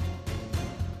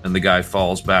 And the guy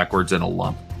falls backwards in a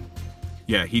lump.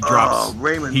 Yeah, he drops.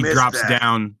 Raymond he missed drops that.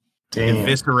 down, Damn.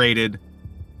 eviscerated,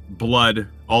 blood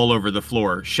all over the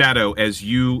floor. Shadow, as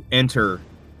you enter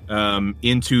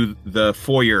into the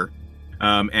foyer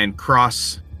and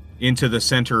cross into the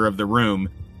center of the room,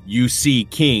 you see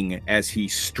King as he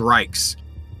strikes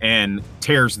and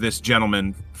tears this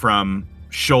gentleman from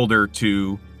shoulder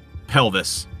to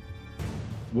pelvis.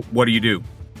 What do you do?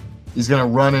 He's gonna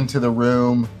run into the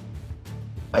room,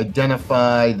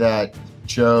 identify that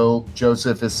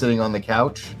Joseph is sitting on the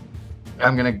couch.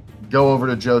 I'm gonna go over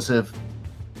to Joseph.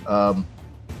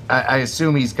 I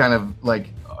assume he's kind of like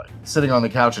sitting on the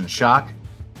couch in shock.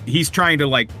 He's trying to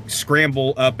like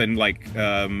scramble up and like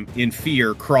in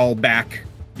fear crawl back,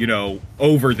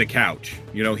 over the couch.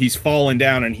 He's fallen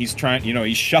down and he's trying,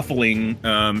 he's shuffling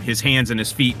his hands and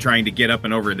his feet trying to get up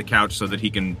and over the couch so that he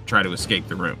can try to escape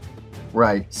the room.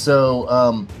 Right. So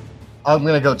I'm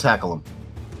gonna go tackle him.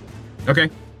 Okay.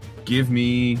 Give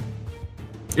me.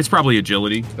 It's probably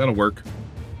agility. That'll work.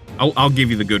 I'll give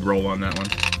you the good roll on that one.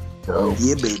 Go.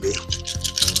 Yeah, baby.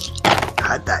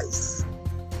 Hot dice.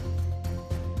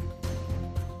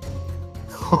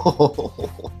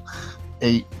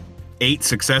 8. 8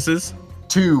 successes.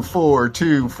 2, 4,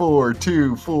 2, 4,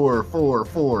 2, 4, 4,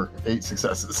 4. 8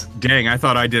 successes. Dang, I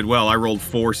thought I did well. I rolled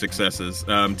 4 successes.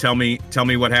 Tell me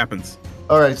what happens.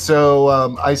 All right,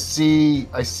 so I see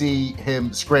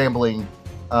him scrambling,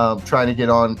 trying to get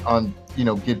on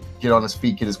get on his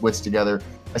feet, get his wits together.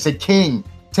 I said, "King,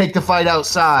 take the fight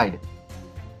outside.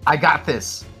 I got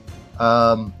this."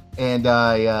 And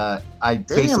I Damn,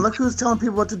 basically look who's telling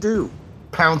people what to do.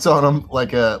 pounce on him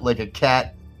like a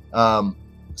cat,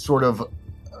 sort of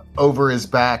over his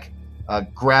back,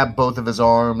 grab both of his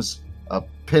arms,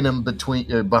 pin him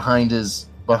behind his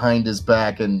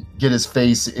back, and get his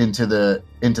face into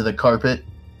the carpet,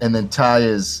 and then tie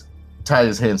his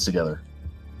hands together,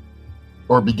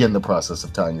 or begin the process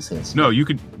of tying his hands together. No, you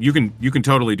can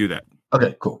totally do that.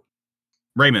 Okay, cool.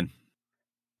 Raymond,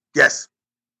 Yes.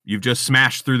 you've just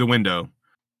smashed through the window.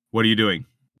 What are you doing?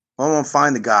 I want to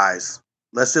find the guys.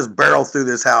 Let's just barrel through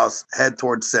this house, head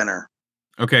towards center.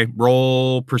 Okay,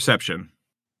 roll perception.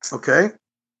 Okay.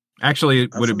 Actually,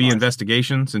 would That's it be nice.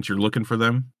 investigation since you're looking for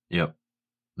them? Yep.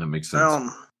 That makes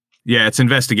sense. Yeah, it's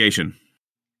investigation.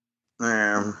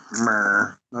 Okay.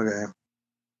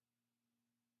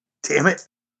 Damn it.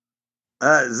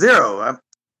 0.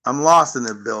 I'm lost in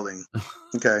the building.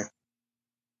 Okay.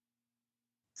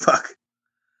 Fuck.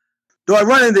 Do I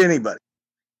run into anybody?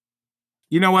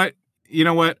 You know what?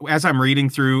 As I'm reading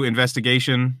through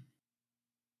investigation,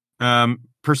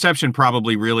 perception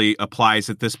probably really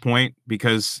applies at this point,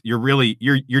 because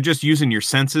you're just using your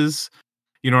senses,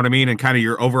 you know what I mean, and kind of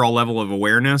your overall level of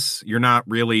awareness. You're not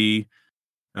really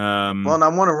Well, and I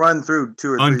want to run through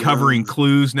 2 or 3 uncovering rooms.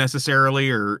 clues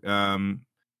necessarily, or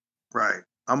Right.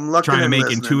 I'm looking trying to and make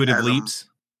listening intuitive as I'm leaps.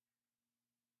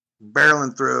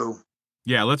 barreling through.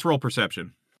 Yeah, let's roll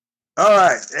perception. All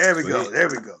right. There we go. Sweet. There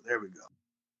we go. There we go.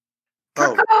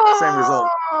 Oh, same result.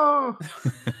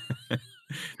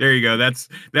 There you go. That's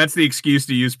the excuse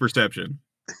to use perception.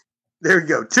 There we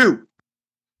go. 2.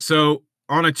 So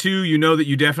on a 2, you know that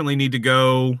you definitely need to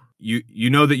go you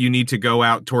know that you need to go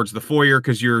out towards the foyer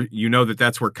because you know that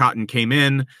that's where Cotton came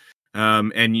in,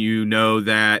 and you know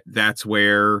that that's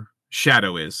where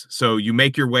Shadow is. So you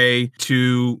make your way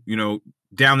to,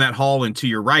 down that hall and to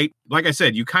your right. Like I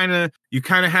said, you kind of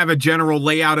have a general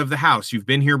layout of the house. You've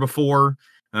been here before.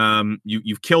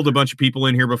 You've killed a bunch of people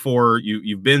in here before.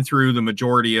 You've been through the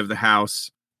majority of the house.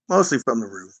 Mostly from the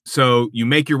roof. So you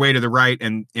make your way to the right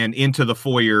and into the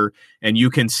foyer, and you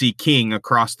can see King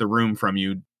across the room from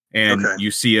you. And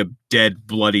you see a dead,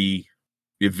 bloody,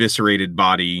 eviscerated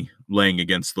body laying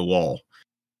against the wall.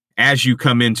 As you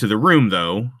come into the room,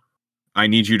 though, I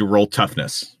need you to roll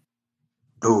toughness.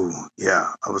 Oh,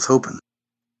 yeah. I was hoping.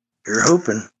 You're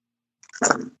hoping.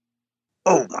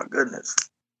 Oh, my goodness.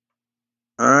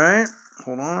 All right.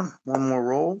 Hold on. One more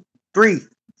roll. 3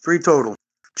 total.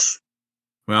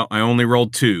 Well, I only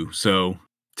rolled 2, so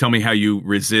tell me how you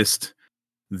resist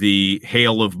the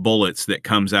hail of bullets that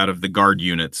comes out of the guard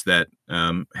units that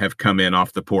have come in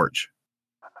off the porch.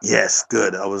 Yes,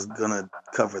 good. I was going to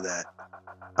cover that.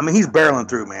 I mean, he's barreling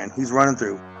through, man. He's running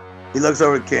through. He looks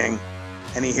over at King,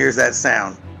 and he hears that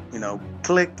sound.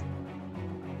 Click,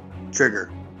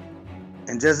 trigger.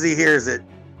 And just as he hears it,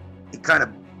 he kind of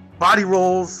body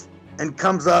rolls and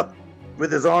comes up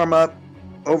with his arm up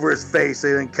over his face so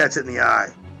he didn't catch it in the eye.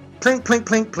 Plink, plink,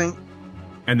 plink, plink.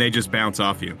 And they just bounce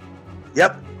off you.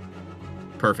 Yep.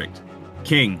 Perfect.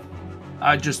 King.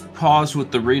 I just pause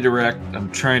with the redirect.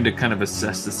 I'm trying to kind of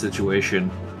assess the situation.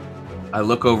 I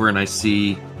look over and I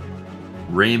see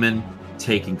Raymond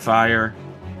taking fire,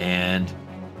 and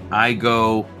I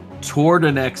go toward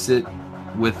an exit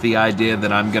with the idea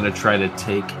that I'm going to try to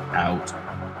take out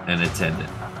an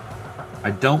attendant. I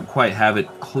don't quite have it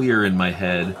clear in my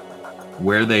head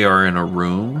where they are in a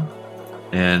room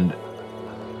and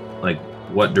like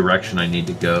what direction I need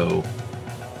to go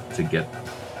to get them.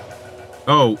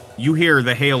 Oh, you hear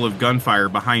the hail of gunfire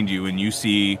behind you, and you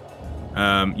see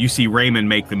Raymond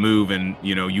make the move, and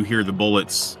you hear the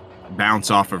bullets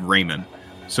bounce off of Raymond.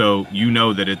 So you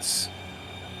know that it's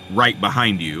right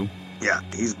behind you. Yeah,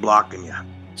 he's blocking you.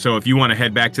 So if you want to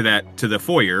head back to the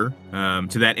foyer,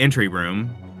 to that entry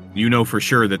room, you know for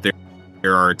sure that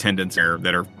there are attendants there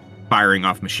that are firing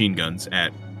off machine guns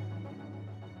at.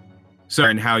 So,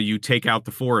 and how you take out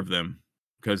the 4 of them,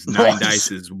 because 9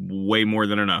 dice is way more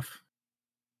than enough.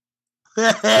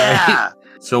 Yeah.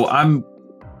 So I'm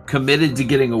committed to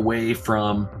getting away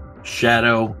from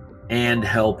Shadow and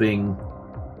helping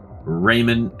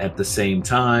Raymond at the same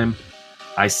time.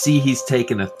 I see he's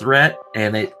taken a threat,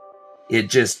 and it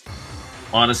just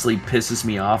honestly pisses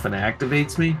me off and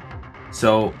activates me.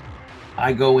 So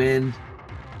I go in,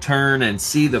 turn, and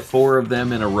see the 4 of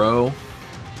them in a row,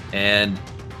 and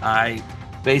I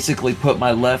basically put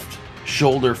my left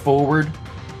shoulder forward,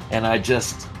 and I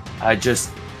just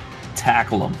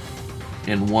tackle them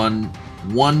in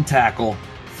one tackle,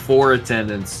 4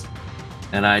 attendants,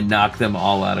 and I knock them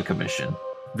all out of commission.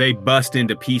 They bust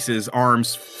into pieces,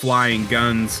 arms flying,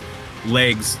 guns,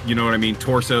 legs,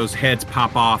 torsos, heads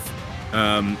pop off,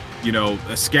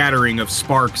 a scattering of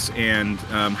sparks and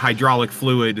hydraulic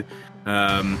fluid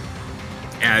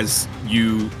as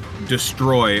you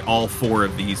destroy all 4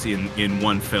 of these in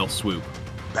one fell swoop.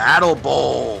 Battle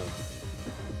Bowl.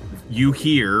 You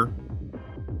hear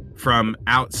from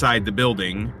outside the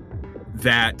building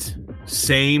that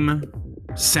same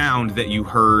sound that you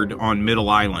heard on Middle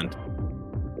Island.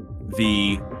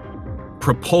 The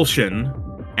propulsion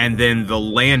and then the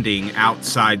landing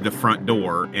outside the front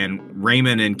door. And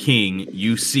Raymond and King,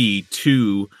 you see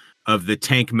 2 of the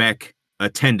tank mech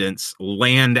attendants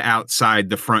land outside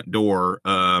the front door,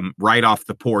 right off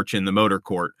the porch in the motor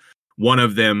court. One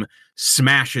of them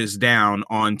smashes down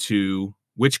onto,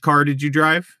 which car did you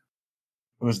drive?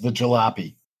 It was the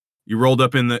jalopy. You rolled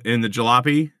up in the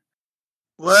jalopy?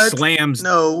 What? Slams.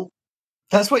 No.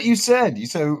 That's what you said.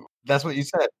 That's what you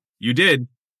said. You did.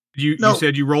 You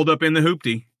said you rolled up in the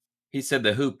hoopty. He said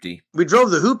the hoopty. We drove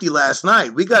the hoopty last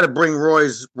night. We got to bring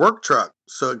Roy's work truck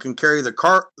so it can carry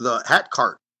the hat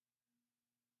cart.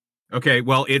 Okay,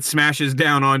 well, it smashes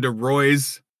down onto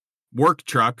Roy's work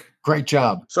truck. Great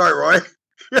job. Sorry, Roy.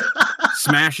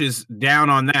 Smashes down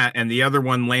on that, and the other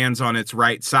one lands on its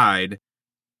right side.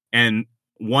 And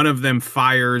one of them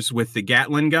fires with the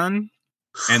Gatling gun,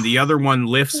 and the other one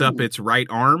lifts up its right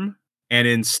arm. And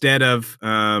instead of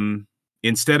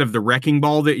the wrecking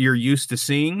ball that you're used to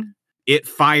seeing, it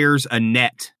fires a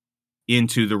net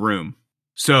into the room.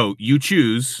 So you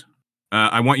choose.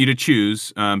 I want you to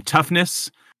choose toughness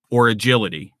or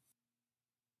agility.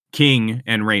 King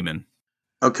and Raymond.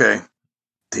 Okay.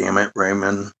 Damn it,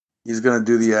 Raymond. He's gonna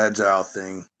do the agile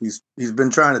thing. He's been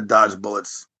trying to dodge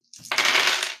bullets.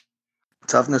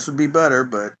 Toughness would be better,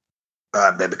 but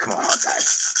baby, come on,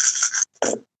 guys.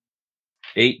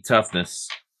 8 toughness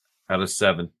out of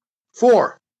 7.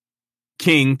 4.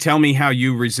 King, tell me how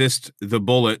you resist the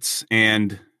bullets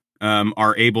and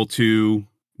are able to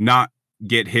not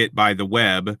get hit by the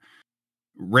web.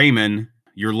 Raymond,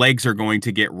 your legs are going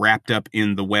to get wrapped up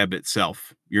in the web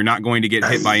itself. You're not going to get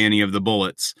hit by any of the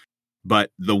bullets,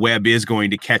 but the web is going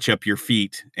to catch up your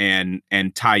feet and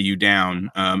tie you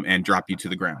down and drop you to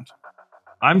the ground.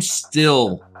 I'm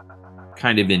still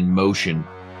kind of in motion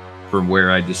from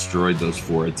where I destroyed those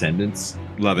 4 attendants.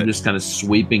 Love it. I'm just kind of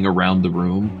sweeping around the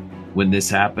room when this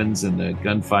happens and the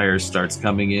gunfire starts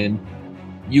coming in.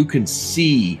 You can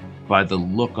see by the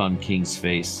look on King's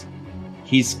face,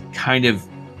 he's kind of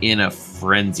in a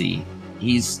frenzy.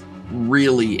 He's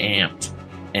really amped.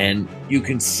 And you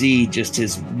can see just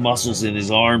his muscles in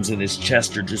his arms and his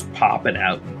chest are just popping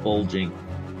out and bulging.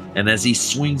 And as he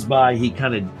swings by, he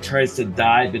kind of tries to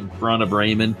dive in front of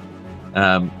Raymond,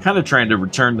 kind of trying to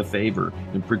return the favor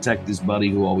and protect his buddy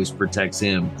who always protects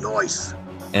him. Nice.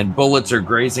 And bullets are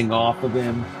grazing off of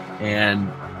him, and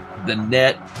the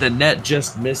net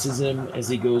just misses him as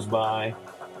he goes by,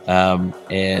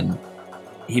 and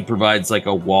he provides like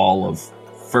a wall of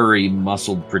furry,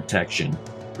 muscled protection,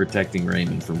 protecting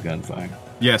Raymond from gunfire.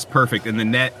 Yes, perfect. And the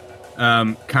net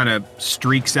kind of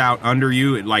streaks out under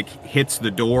you. It like hits the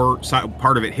door.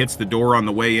 Part of it hits the door on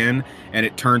the way in, and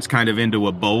it turns kind of into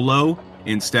a bolo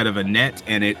instead of a net,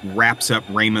 and it wraps up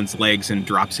Raymond's legs and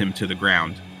drops him to the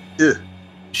ground. Ugh.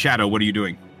 Shadow, what are you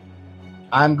doing?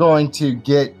 I'm going to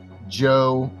get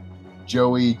Joey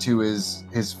to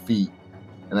his feet,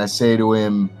 and I say to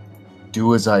him,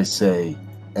 "Do as I say,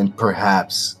 and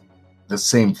perhaps the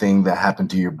same thing that happened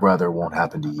to your brother won't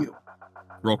happen to you."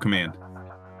 Roll command.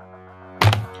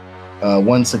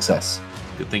 1 success.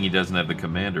 Good thing he doesn't have the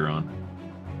commander on.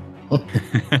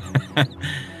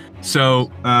 So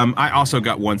I also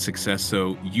got 1 success,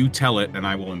 so you tell it and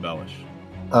I will embellish.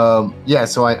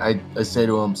 So I say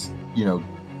to him,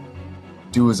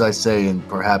 do as I say, and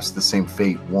perhaps the same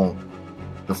fate won't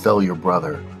befell your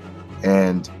brother.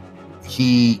 And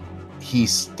he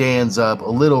stands up, a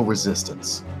little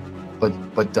resistance,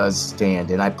 but does stand,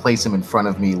 and I place him in front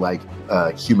of me like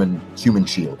a human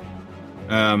shield.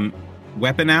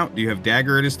 Weapon out? Do you have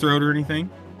dagger at his throat or anything?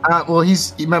 Well,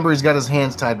 he's got his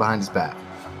hands tied behind his back.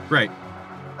 Right.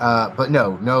 But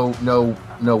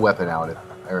no weapon out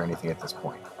or anything at this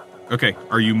point. Okay.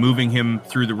 Are you moving him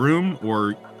through the room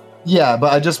or? Yeah,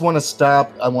 but I just want to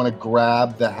stop. I want to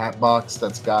grab the hat box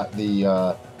that's got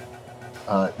the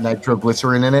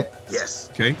nitroglycerin in it. Yes.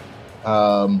 Okay.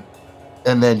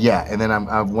 And then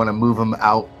I want to move him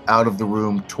out of the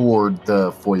room toward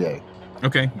the foyer.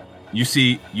 Okay. You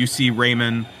see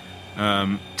Raymond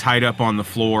tied up on the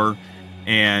floor,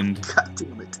 and God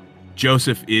damn it.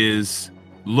 Joseph is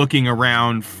looking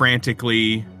around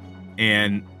frantically,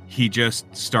 and he just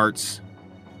starts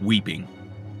weeping.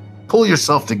 Pull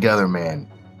yourself together, man.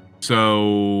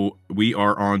 So we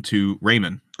are on to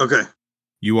Raymond. Okay.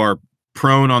 You are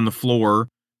prone on the floor,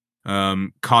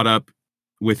 caught up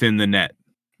within the net.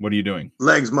 What are you doing?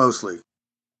 Legs mostly.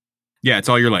 Yeah, it's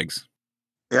all your legs.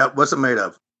 Yeah. What's it made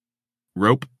of?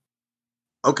 Rope.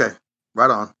 Okay. Right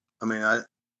on. All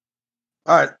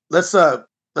right. Let's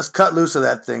cut loose of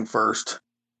that thing first.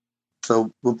 So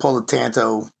we'll pull the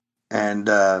Tanto and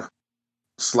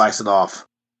slice it off.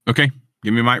 Okay.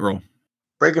 Give me a might roll.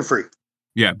 Breaking free.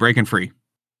 Yeah, breaking free.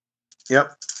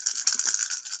 Yep.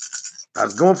 I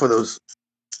was going for those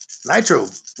nitro.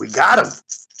 We got him.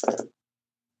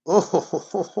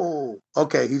 Oh,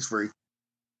 okay. He's free.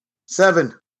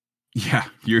 7. Yeah,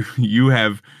 you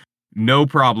have no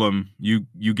problem. You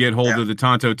get hold of the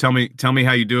Tanto. Tell me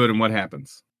how you do it and what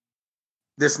happens.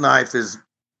 This knife is,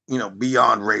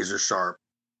 beyond razor sharp.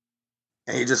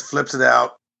 And he just flips it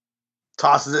out,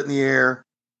 tosses it in the air,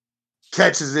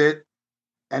 catches it,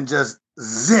 and just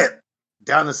zip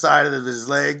down the side of his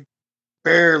leg,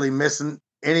 barely missing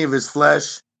any of his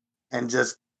flesh, and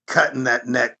just cutting that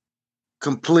neck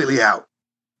completely out.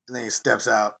 And then he steps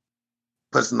out,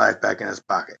 puts the knife back in his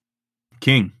pocket.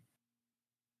 King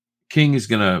is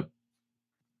going to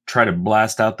try to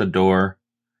blast out the door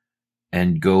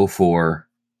and go for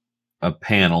a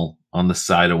panel on the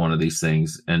side of one of these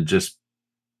things and just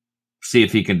see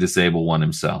if he can disable one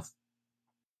himself.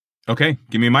 Okay,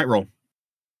 give me a might roll.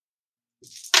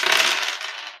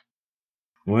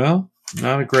 Well,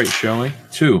 not a great showing.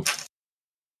 2.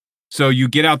 So you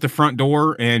get out the front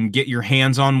door and get your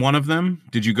hands on one of them.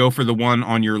 Did you go for the one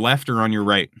on your left or on your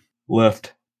right?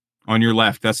 Left. On your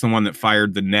left. That's the one that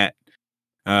fired the net.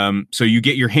 So you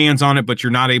get your hands on it, but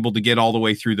you're not able to get all the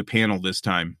way through the panel this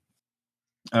time.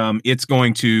 It's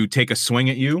going to take a swing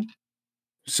at you.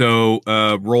 So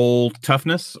roll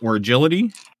toughness or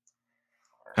agility,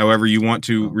 however you want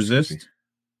to resist.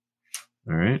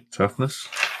 All right, toughness.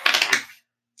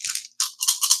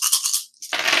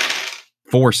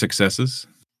 4 successes.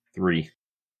 3.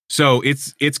 So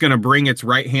it's going to bring its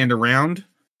right hand around,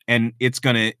 and it's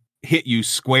going to hit you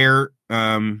square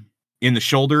in the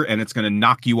shoulder, and it's going to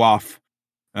knock you off.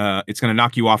 It's going to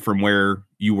knock you off from where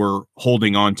you were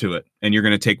holding on to it, and you're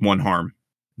going to take 1 harm.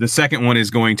 The second one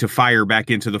is going to fire back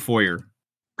into the foyer.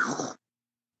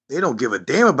 They don't give a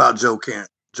damn about Joe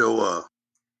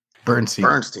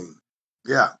Bernstein.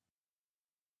 Yeah.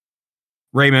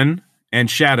 Raymond and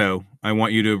Shadow, I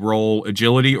want you to roll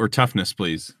agility or toughness,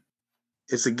 please.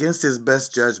 It's against his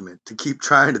best judgment to keep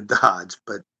trying to dodge,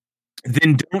 but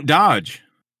Then don't dodge.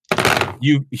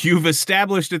 You've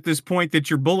established at this point that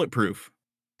you're bulletproof.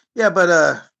 yeah,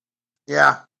 but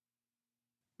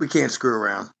we can't screw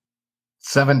around.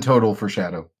 7 total for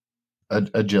Shadow.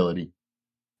 Agility.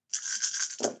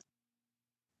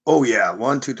 Oh yeah,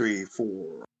 1, 2, 3,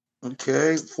 4.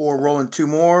 Okay, 4 rolling 2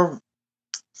 more.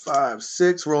 5,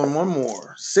 6 rolling 1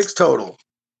 more. 6 total.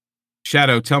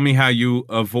 Shadow, tell me how you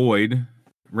avoid.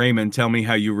 Raymond, tell me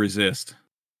how you resist.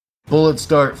 Bullets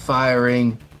start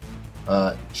firing.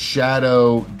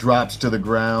 Shadow drops to the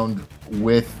ground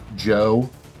with Joe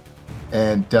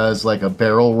and does like a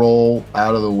barrel roll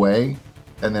out of the way,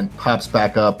 and then pops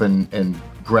back up and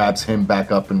grabs him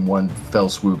back up in one fell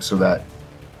swoop so that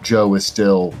Joe is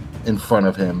still in front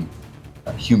of him,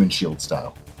 human shield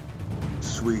style.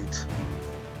 Sweet.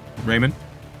 Raymond?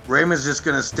 Raymond's just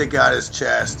gonna stick out his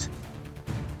chest.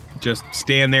 Just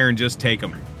stand there and just take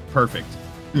them. Perfect.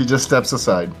 He just steps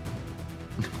aside.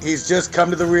 He's just come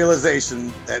to the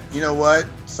realization that, you know what?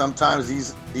 Sometimes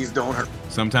these don't hurt.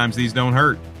 Sometimes these don't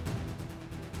hurt.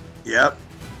 Yep.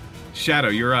 Shadow,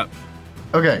 you're up.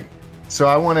 Okay, so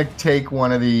I want to take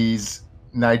one of these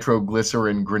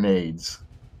nitroglycerin grenades,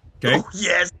 Okay. Oh,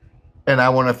 yes. and I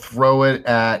want to throw it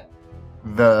at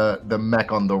the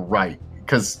mech on the right,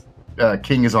 because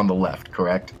King is on the left,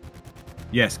 correct?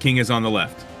 Yes, King is on the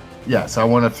left. Yes, I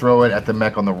want to throw it at the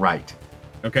mech on the right.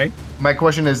 Okay. My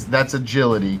question is, that's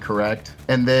agility, correct?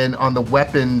 And then on the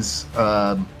weapons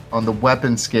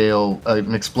scale,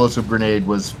 an explosive grenade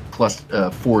was plus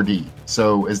 4D.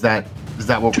 So is that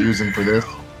what we're using for this?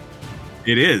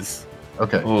 It is.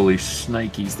 Okay. Holy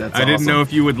shnikes, that's I didn't know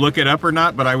if you would look it up or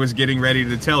not, but I was getting ready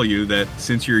to tell you that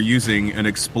since you're using an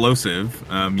explosive,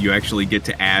 you actually get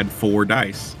to add 4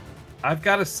 dice. I've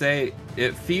got to say,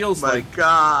 it feels My like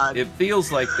God. it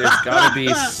feels like there's got to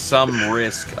be some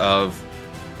risk of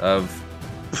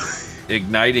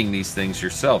igniting these things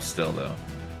yourself still, though.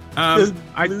 I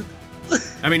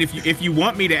mean, if you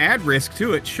want me to add risk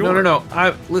to it, sure. No.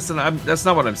 Listen, that's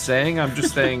not what I'm saying. I'm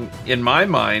just saying, in my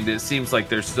mind, it seems like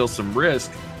there's still some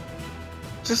risk.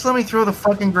 Just let me throw the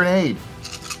fucking grenade.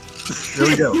 There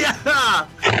we go. Yeah.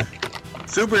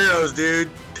 Superheroes, dude.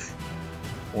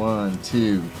 1,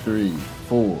 2, 3,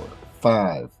 4,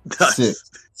 5, Nice.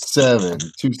 6, 7,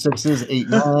 2 6s, 8,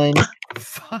 9,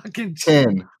 Fucking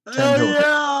 10. Oh, 10 total.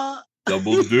 yeah.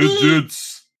 double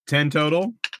digits. 10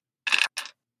 total?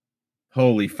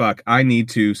 Holy fuck. I need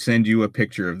to send you a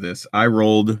picture of this. I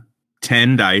rolled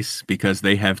 10 dice because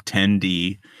they have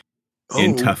 10D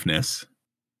in Oh. toughness.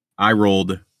 I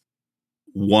rolled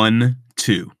 1,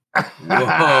 2.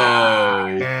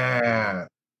 Whoa. Yeah.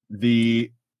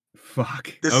 The fuck.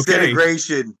 Okay.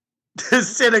 Disintegration.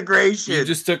 Disintegration. You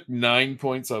just took 9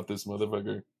 points off this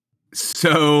motherfucker.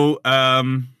 So,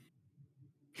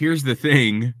 here's the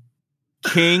thing.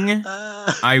 King,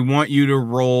 I want you to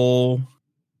roll.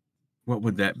 What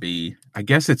would that be? I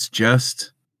guess it's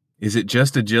just. Is it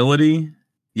just agility?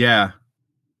 Yeah.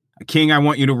 King, I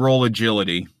want you to roll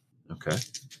agility. Okay.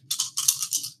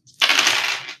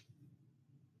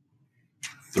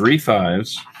 3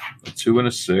 5s, a 2 and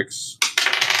a 6,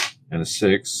 and a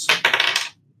 6,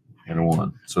 and a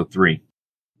 1. So 3.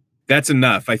 That's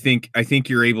enough. I think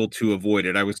you're able to avoid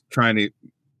it. I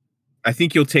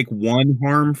think you'll take 1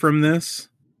 harm from this.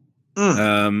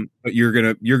 But you're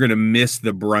gonna miss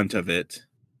the brunt of it.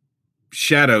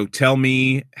 Shadow, tell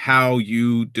me how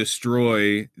you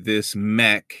destroy this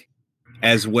mech,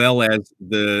 as well as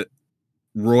the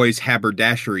Roy's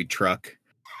haberdashery truck.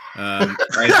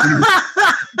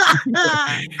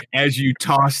 As you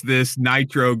toss this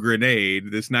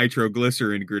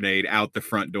nitroglycerin grenade out the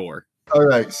front door. All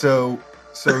right, so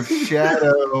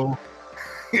Shadow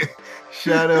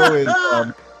is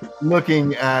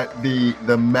looking at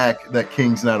the mech that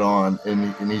King's not on,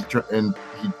 and he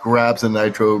grabs a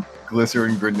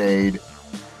nitroglycerin grenade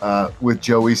with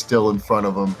Joey still in front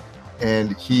of him,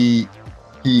 and he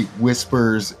he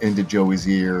whispers into Joey's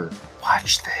ear,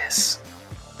 "Watch this."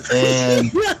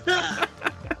 And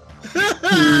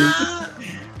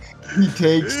he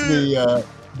takes the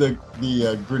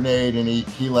grenade and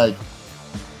he like,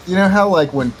 you know how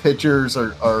like when pitchers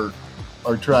are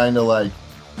trying to like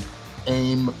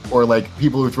aim, or like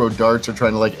people who throw darts are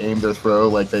trying to like aim their throw,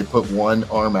 like they put one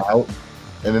arm out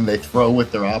and then they throw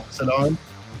with their opposite arm.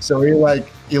 So he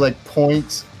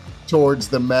points towards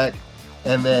the mech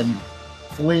and then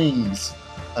flings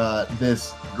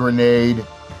this grenade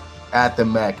at the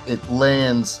mech. It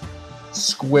lands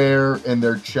square in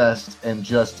their chest and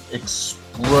just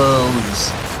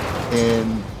explodes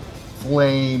in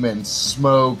flame and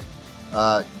smoke.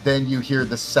 Then you hear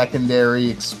the secondary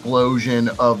explosion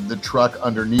of the truck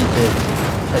underneath it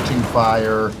catching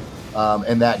fire,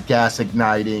 and that gas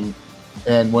igniting.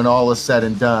 And when all is said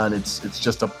and done, it's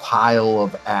just a pile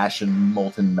of ash and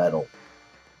molten metal.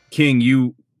 King,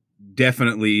 you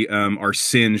definitely are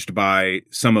singed by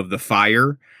some of the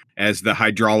fire as the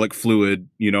hydraulic fluid,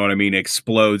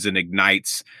 explodes and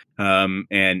ignites,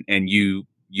 and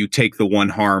you take the one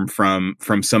harm from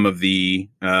some of the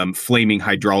flaming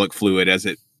hydraulic fluid as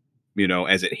it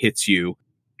hits you.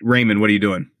 Raymond, what are you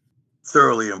doing?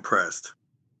 Thoroughly impressed.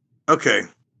 Okay.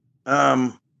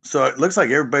 So it looks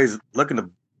like everybody's looking to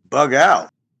bug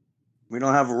out. We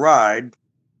don't have a ride.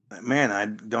 Man, I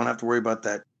don't have to worry about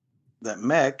that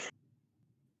mech.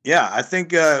 Yeah, I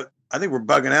think we're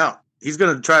bugging out. He's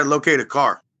going to try to locate a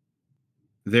car.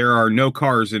 There are no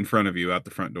cars in front of you out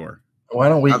the front door. Why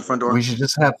don't we? Out the front door? We should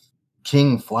just have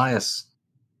King fly us.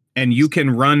 And you can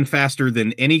run faster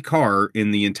than any car in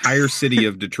the entire city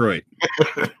of Detroit.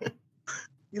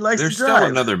 He likes There's to drive. still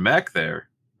another mech there,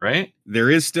 right? There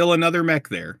is still another mech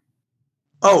there.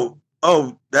 Oh,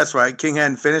 that's right. King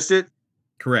hadn't finished it.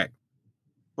 Correct.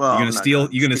 Well, You're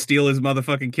gonna steal his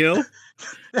motherfucking kill?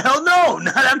 Hell no,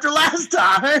 not after last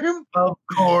time. Of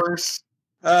course.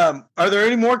 Are there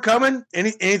any more coming?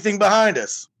 Anything behind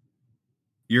us?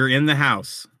 You're in the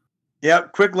house.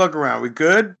 Yep. Quick look around. We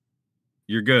good?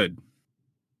 You're good.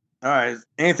 All right.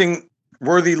 Anything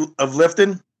worthy of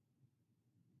lifting?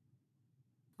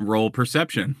 Roll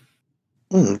perception.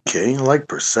 Okay, I like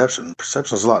perception.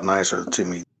 Perception is a lot nicer to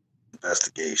me.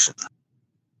 Investigation.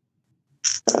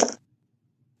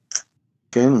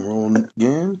 Again, roll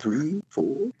again. 3,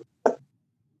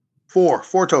 4.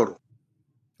 4 total.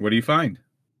 What do you find?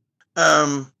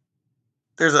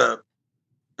 There's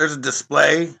a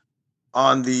display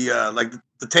on the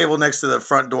the table next to the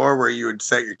front door where you would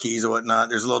set your keys and whatnot.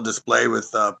 There's a little display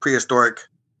with prehistoric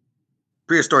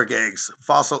eggs,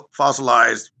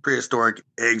 fossilized prehistoric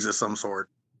eggs of some sort.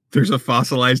 There's a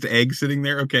fossilized egg sitting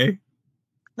there. Okay.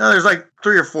 No, there's like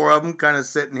 3 or 4 of them kind of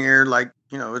sitting here,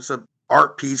 it's a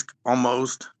art piece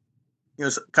almost.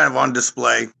 It's kind of on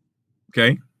display.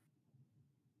 Okay.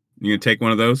 You gonna take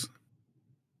one of those?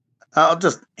 I'll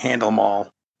just handle them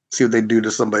all. See what they do to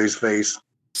somebody's face.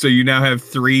 So you now have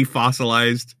 3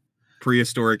 fossilized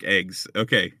prehistoric eggs.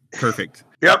 Okay, perfect.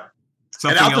 Yep.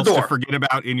 Something out the else to door. forget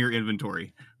about in your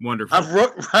inventory. Wonderful. I've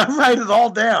write it all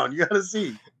down. You got to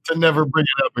see. To never bring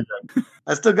it up again.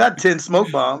 I still got 10 smoke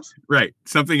bombs. Right.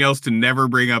 Something else to never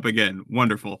bring up again.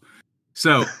 Wonderful.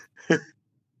 So,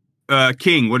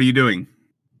 King, what are you doing?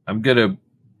 I'm gonna,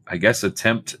 I guess,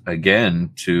 attempt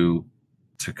again to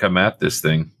come at this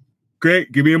thing.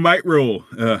 Great. Give me a might roll.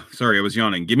 Sorry, I was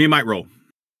yawning. Give me a might roll.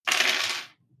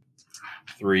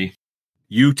 3.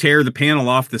 You tear the panel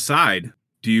off the side.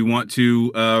 Do you want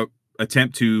to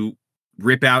attempt to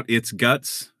rip out its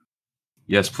guts?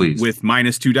 Yes, please. With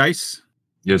 -2 dice?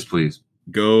 Yes, please.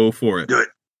 Go for it. Do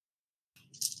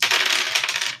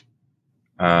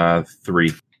it.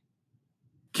 3.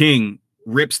 King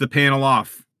rips the panel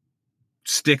off,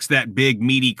 sticks that big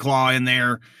meaty claw in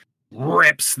there,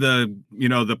 rips the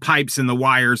pipes and the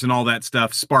wires and all that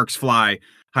stuff. Sparks fly.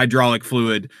 Hydraulic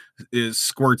fluid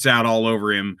squirts out all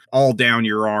over him, all down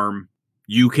your arm.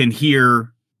 You can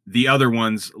hear the other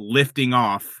ones lifting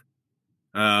off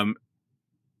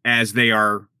as they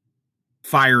are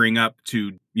firing up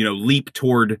to, leap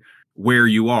toward where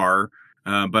you are.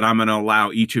 But I'm going to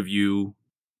allow each of you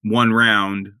 1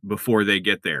 round before they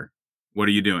get there. What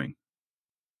are you doing?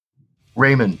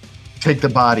 Raymond, take the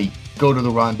body. Go to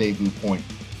the rendezvous point.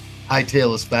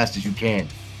 Hightail as fast as you can.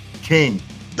 King,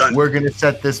 Done. We're going to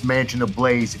set this mansion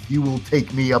ablaze. If you will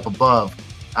take me up above,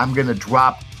 I'm going to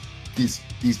drop these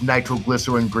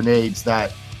nitroglycerin grenades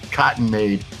that Cotton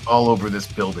made all over this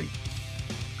building.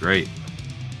 Great.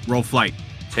 Roll flight.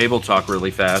 Table talk really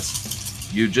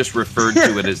fast. You just referred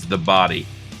to it as the body,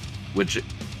 which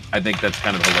I think that's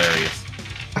kind of hilarious.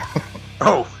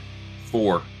 Oh,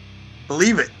 4.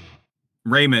 believe it.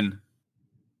 Raymond,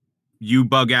 you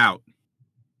bug out.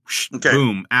 Okay.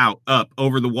 Boom, out, up,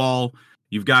 over the wall.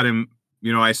 You've got him,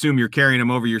 I assume you're carrying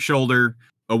him over your shoulder.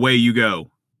 Away you go.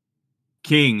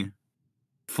 King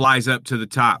flies up to the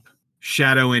top,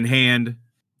 shadow in hand.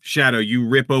 Shadow, you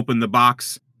rip open the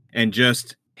box and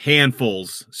just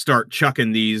handfuls start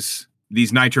chucking these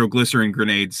nitroglycerin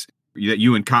grenades that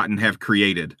you and Cotton have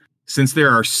created. Since there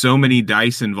are so many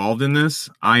dice involved in this,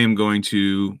 I am going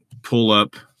to pull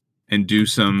up and do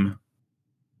some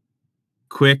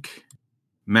quick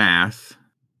math.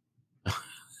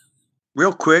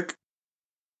 Real quick,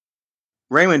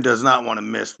 Raymond does not want to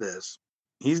miss this.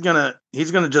 He's gonna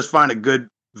just find a good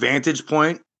vantage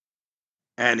point,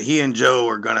 and he and Joe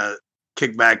are gonna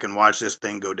kick back and watch this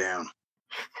thing go down.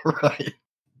 Right.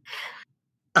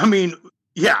 I mean,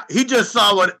 yeah, he just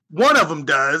saw what one of them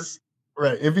does.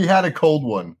 Right. If he had a cold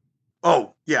one,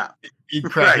 Oh yeah, he'd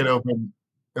crack Right. it open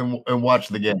and watch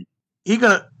the game. he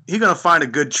gonna find a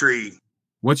good tree.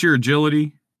 What's your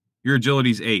agility? Your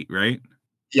agility's 8, right?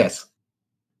 Yes.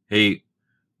 Hey,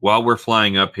 while we're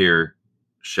flying up here,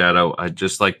 Shadow, I'd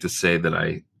just like to say that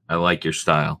I like your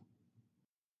style.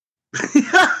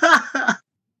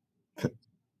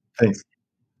 Thanks.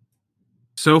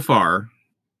 So far,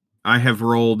 I have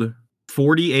rolled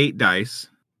 48 dice.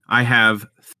 I have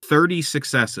 30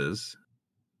 successes.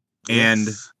 And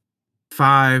Yes.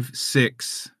 5,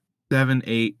 6, 7,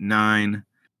 8, 9,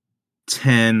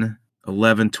 10,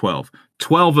 11, 12.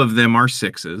 12 of them are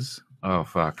 6s. Oh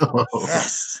fuck.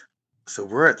 Yes. So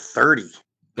we're at 30.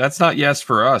 That's not yes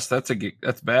for us. That's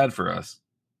bad for us.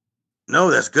 No,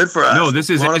 that's good for us. No, this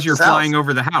is Blowing as up you're this house. flying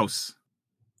over the house.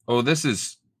 Oh, this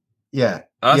is Yeah.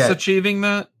 us Yeah. achieving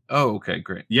that? Oh, okay,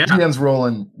 great. Yeah. GM's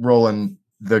rolling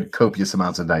the copious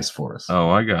amounts of dice for us. Oh,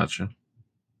 I gotcha.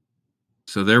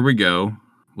 So there we go.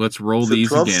 Let's roll So these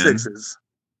 12 again. sixes.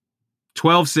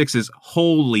 12 6s.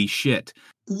 Holy shit.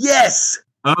 Yes.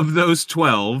 Of those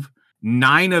 12,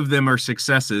 9 of them are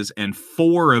successes and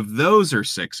 4 of those are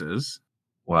 6s.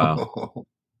 Wow.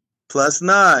 Plus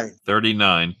 9.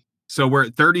 39. So we're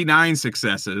at 39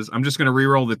 successes. I'm just going to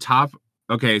re-roll the top.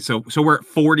 Okay, so we're at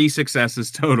 40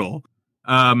 successes total.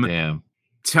 Damn.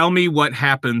 Tell me what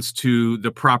happens to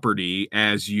the property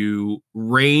as you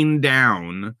rain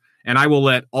down, and I will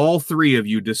let all 3 of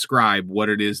you describe what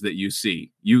it is that you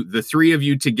see. The 3 of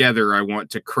you together, I want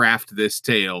to craft this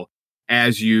tale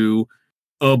as you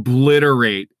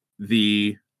obliterate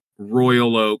the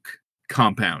Royal Oak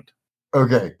compound.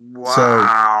 Okay.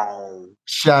 Wow.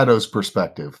 Shadow's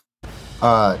perspective.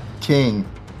 King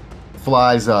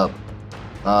flies up,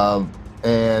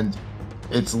 and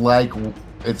it's like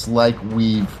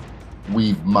we've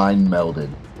mind melded.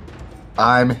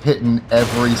 I'm hitting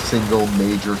every single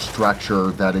major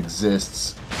structure that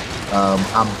exists.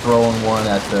 I'm throwing one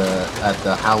at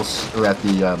the house, or at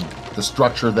the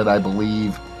structure that I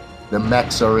believe the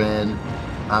mechs are in.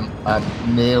 I'm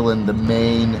nailing the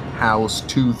main house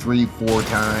 2, 3, 4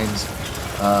 times.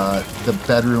 The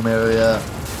bedroom area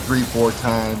 3, 4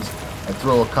 times. I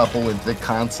throw a couple into the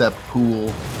concept pool.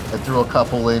 I throw a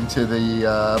couple into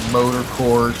the motor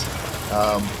court.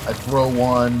 I throw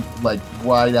one like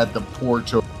right at the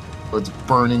porch. It's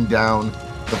burning down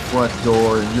the front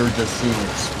door, and you're just seeing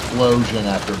explosion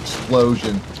after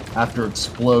explosion after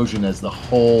explosion as the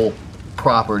whole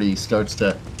property starts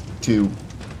to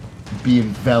be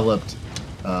enveloped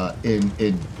in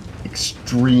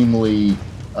extremely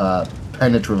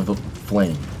penetrative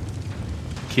flame.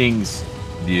 King's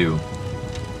view.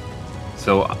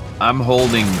 So I'm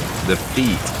holding the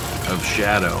feet of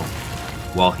Shadow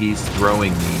while he's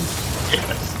throwing these.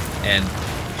 Yes. And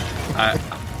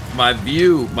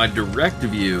my direct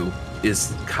view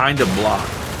is kind of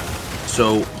blocked.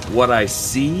 So what I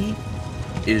see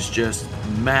is just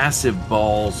massive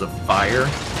balls of fire,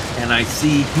 and I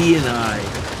see he and I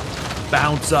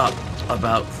bounce up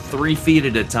about 3 feet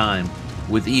at a time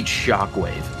with each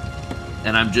shockwave.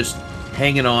 And I'm just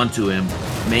hanging on to him,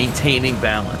 maintaining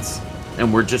balance,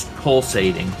 and we're just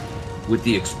pulsating with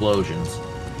the explosions.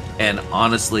 And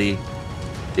honestly,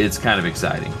 it's kind of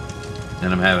exciting,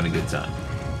 and I'm having a good time.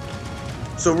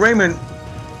 So Raymond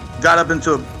got up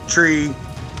into a tree.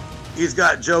 He's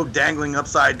got Joe dangling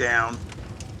upside down.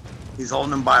 He's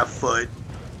holding him by a foot,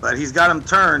 but he's got him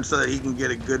turned so that he can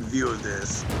get a good view of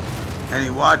this. And he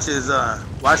watches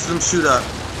them shoot up,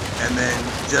 and then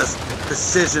just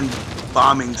precision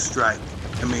bombing strike.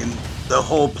 I mean, the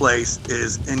whole place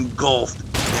is engulfed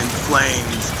in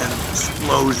flames and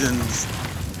explosions.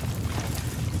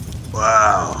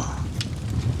 Wow.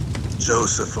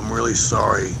 Joseph, I'm really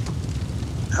sorry.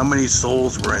 How many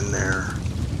souls were in there?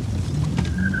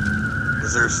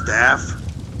 Was there staff?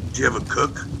 Did you have a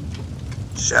cook?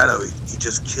 Did Shadow, he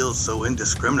just kills so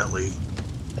indiscriminately.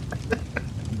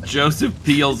 Joseph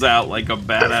peels out like a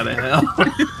bat out of hell.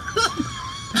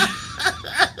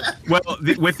 Well,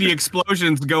 with the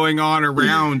explosions going on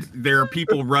around, there are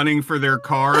people running for their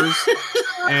cars,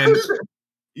 and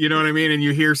you know what I mean. And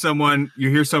you hear someone,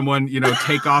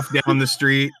 take off down the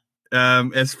street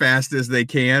as fast as they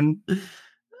can,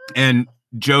 and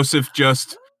Joseph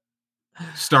just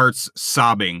starts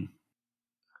sobbing.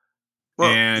 Well,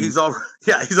 and he's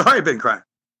already been crying.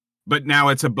 But now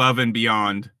it's above and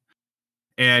beyond,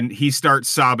 and he starts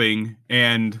sobbing,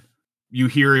 and you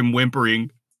hear him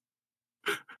whimpering.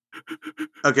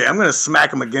 Okay, I'm gonna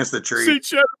smack him against the tree. Saint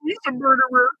Shadow is a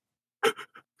murderer.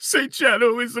 Saint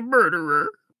Shadow is a murderer.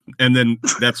 And then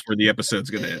that's where the episode's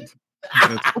gonna end.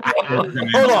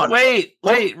 Hold on. Wait.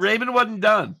 Raven wasn't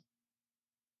done.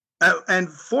 And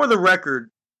for the record,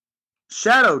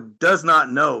 Shadow does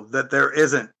not know that there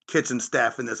isn't kitchen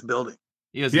staff in this building.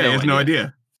 He has no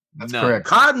idea. That's correct.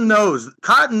 Cotton knows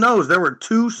there were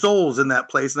 2 souls in that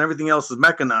place and everything else is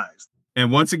mechanized. And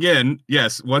once again,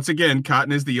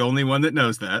 Cotton is the only one that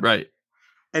knows that. Right.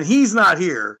 And he's not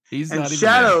here. He's and not even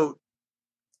there.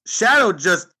 Shadow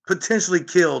just potentially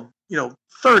killed,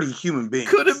 30 human beings.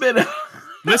 Could have been.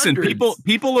 Listen, hundreds.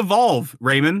 people evolve,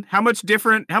 Raymond. How much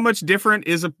different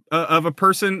is of a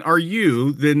person are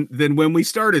you than when we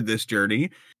started this journey?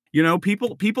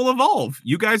 People evolve.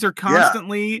 You guys are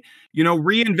constantly,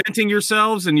 reinventing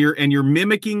yourselves, and you're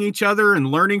mimicking each other and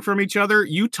learning from each other.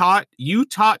 You taught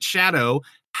Shadow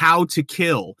how to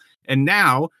kill, and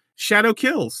now Shadow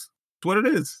kills. That's what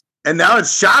it is. And now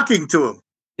it's shocking to him.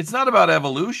 It's not about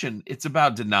evolution. It's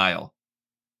about denial.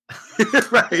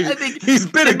 Right. I think he's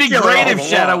been it'd be great if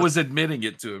Shadow along. was admitting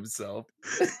it to himself.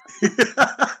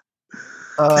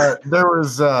 There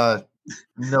was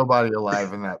nobody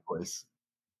alive in that place.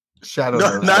 Shadow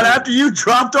knows not that. after you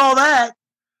dropped all that.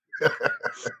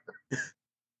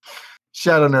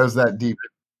 Shadow knows that deep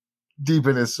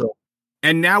in his soul.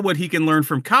 And now what he can learn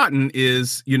from Cotton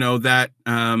is, that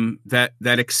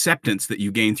acceptance that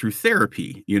you gain through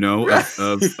therapy,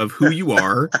 of who you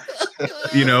are,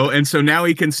 and so now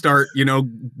he can start,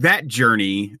 that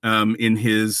journey in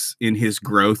his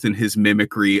growth and his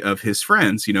mimicry of his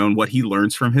friends, and what he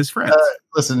learns from his friends.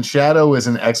 Listen, Shadow is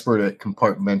an expert at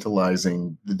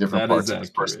compartmentalizing the different parts of his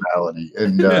personality.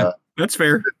 And that's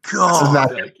fair.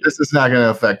 This is not going to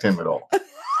affect him at all.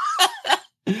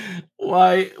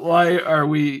 Why are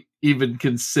we even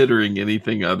considering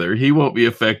anything other? He won't be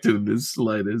affected in the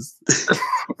slightest.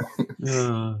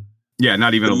 Yeah,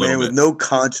 not even a little man bit. with no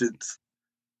conscience.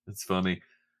 That's funny.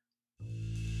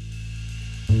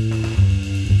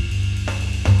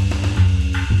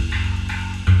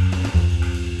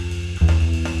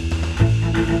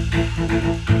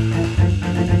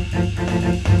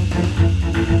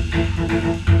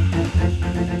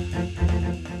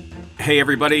 Hey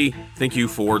everybody, thank you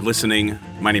for listening.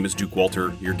 My name is Duke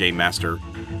Walter, your game master.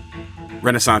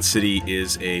 Renaissance City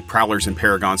is a Prowlers and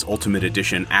Paragons Ultimate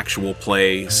Edition actual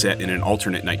play set in an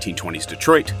alternate 1920s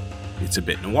Detroit. It's a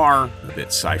bit noir, a bit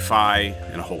sci-fi,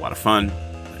 and a whole lot of fun.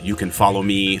 You can follow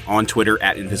me on Twitter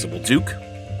at Invisible Duke.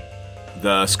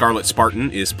 The Scarlet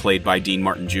Spartan is played by Dean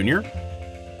Martin Jr.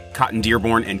 Cotton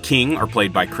Dearborn and King are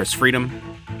played by Chris Freedom.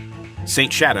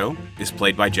 Saint Shadow is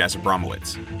played by Jazz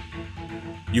Abramowitz.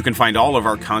 You can find all of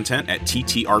our content at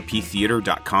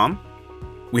ttrptheater.com.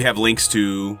 We have links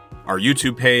to our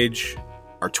YouTube page,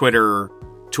 our Twitter,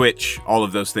 Twitch, all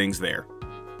of those things there.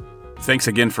 Thanks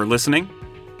again for listening.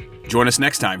 Join us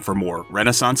next time for more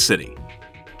Renaissance City.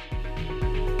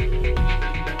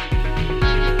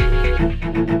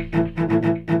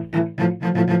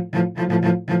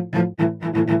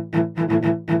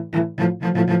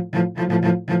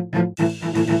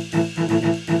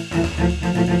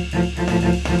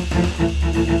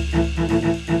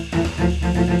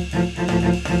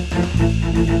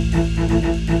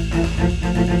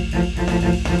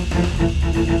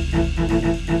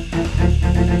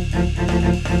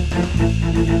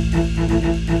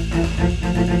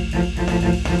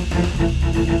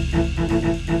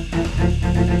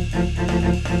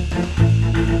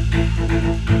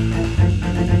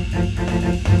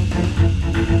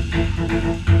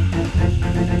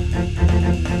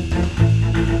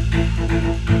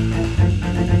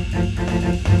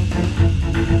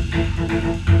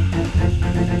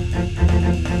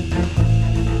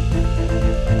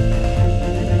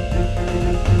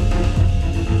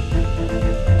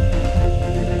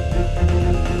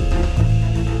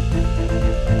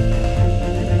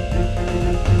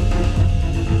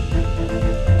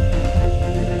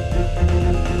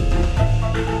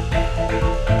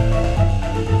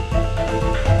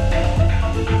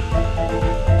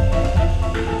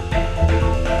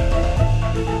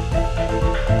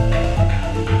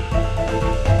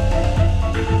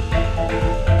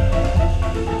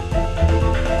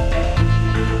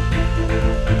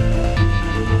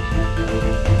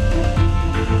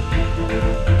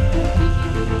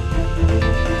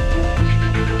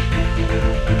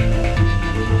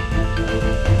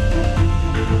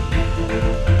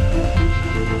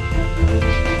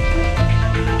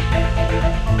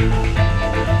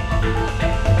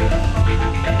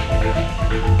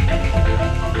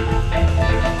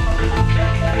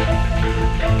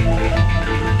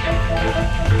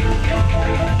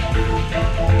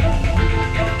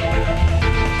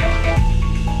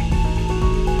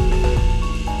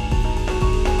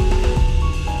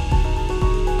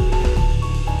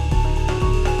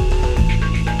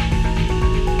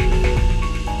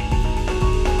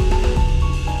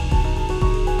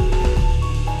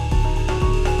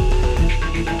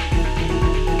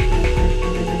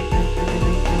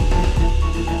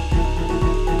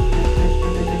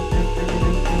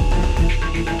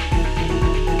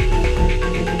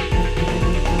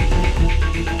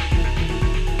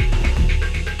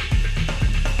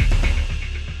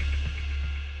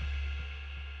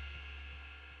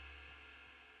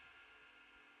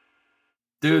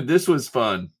 Dude, this was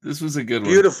fun. This was a good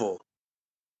one. Beautiful.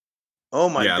 Oh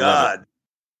my Yeah, I love God.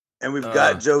 And we've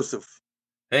got Joseph.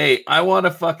 Hey, I want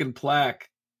a fucking plaque.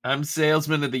 I'm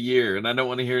salesman of the year, and I don't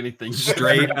want to hear anything.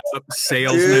 Straight up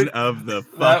salesman Dude, of the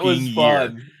fucking That was year.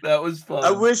 fun. That was fun.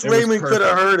 I wish It was Raymond could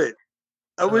have heard it.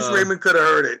 I wish Raymond could have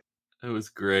heard it. It was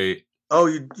great. Oh,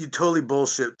 you totally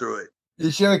bullshit through it. You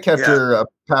should have kept Yeah. your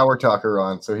power talker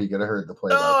on so he could have heard the play.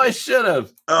 No, I should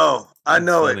have. Oh, I That's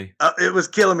know funny. it. It was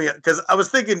killing me because I was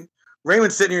thinking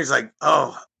Raymond sitting here. He's like,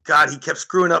 "Oh God, he kept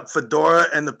screwing up Fedora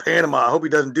and the Panama. I hope he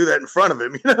doesn't do that in front of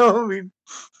him." You know, I mean,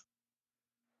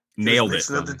 Nailed it.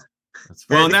 mixing up the- That's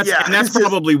Well, funny. and that's Yeah, and that's it's just-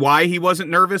 probably why he wasn't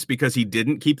nervous, because he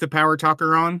didn't keep the power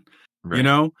talker on. Right. You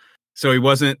know, so he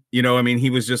wasn't. You know, I mean, he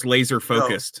was just laser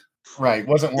focused. Right.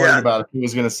 Wasn't worried Yeah. about if he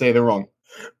was going to say the wrong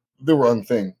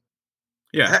thing.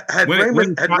 Yeah. Had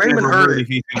Raymond Cotton heard never worried it, if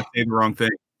he's going to say the wrong thing.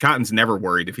 Cotton's never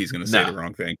worried if he's going to say No. the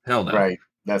wrong thing. Hell no. Right.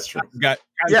 That's true. Cotton's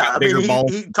yeah, got I bigger mean,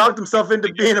 balls. he talked himself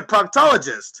into being a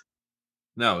proctologist.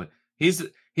 No, he's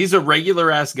a regular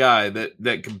ass guy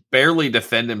that can barely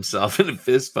defend himself in a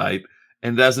fist fight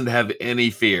and doesn't have any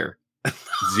fear.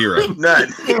 Zero.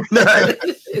 None.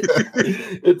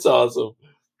 It's awesome.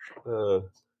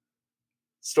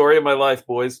 Story of my life,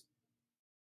 boys.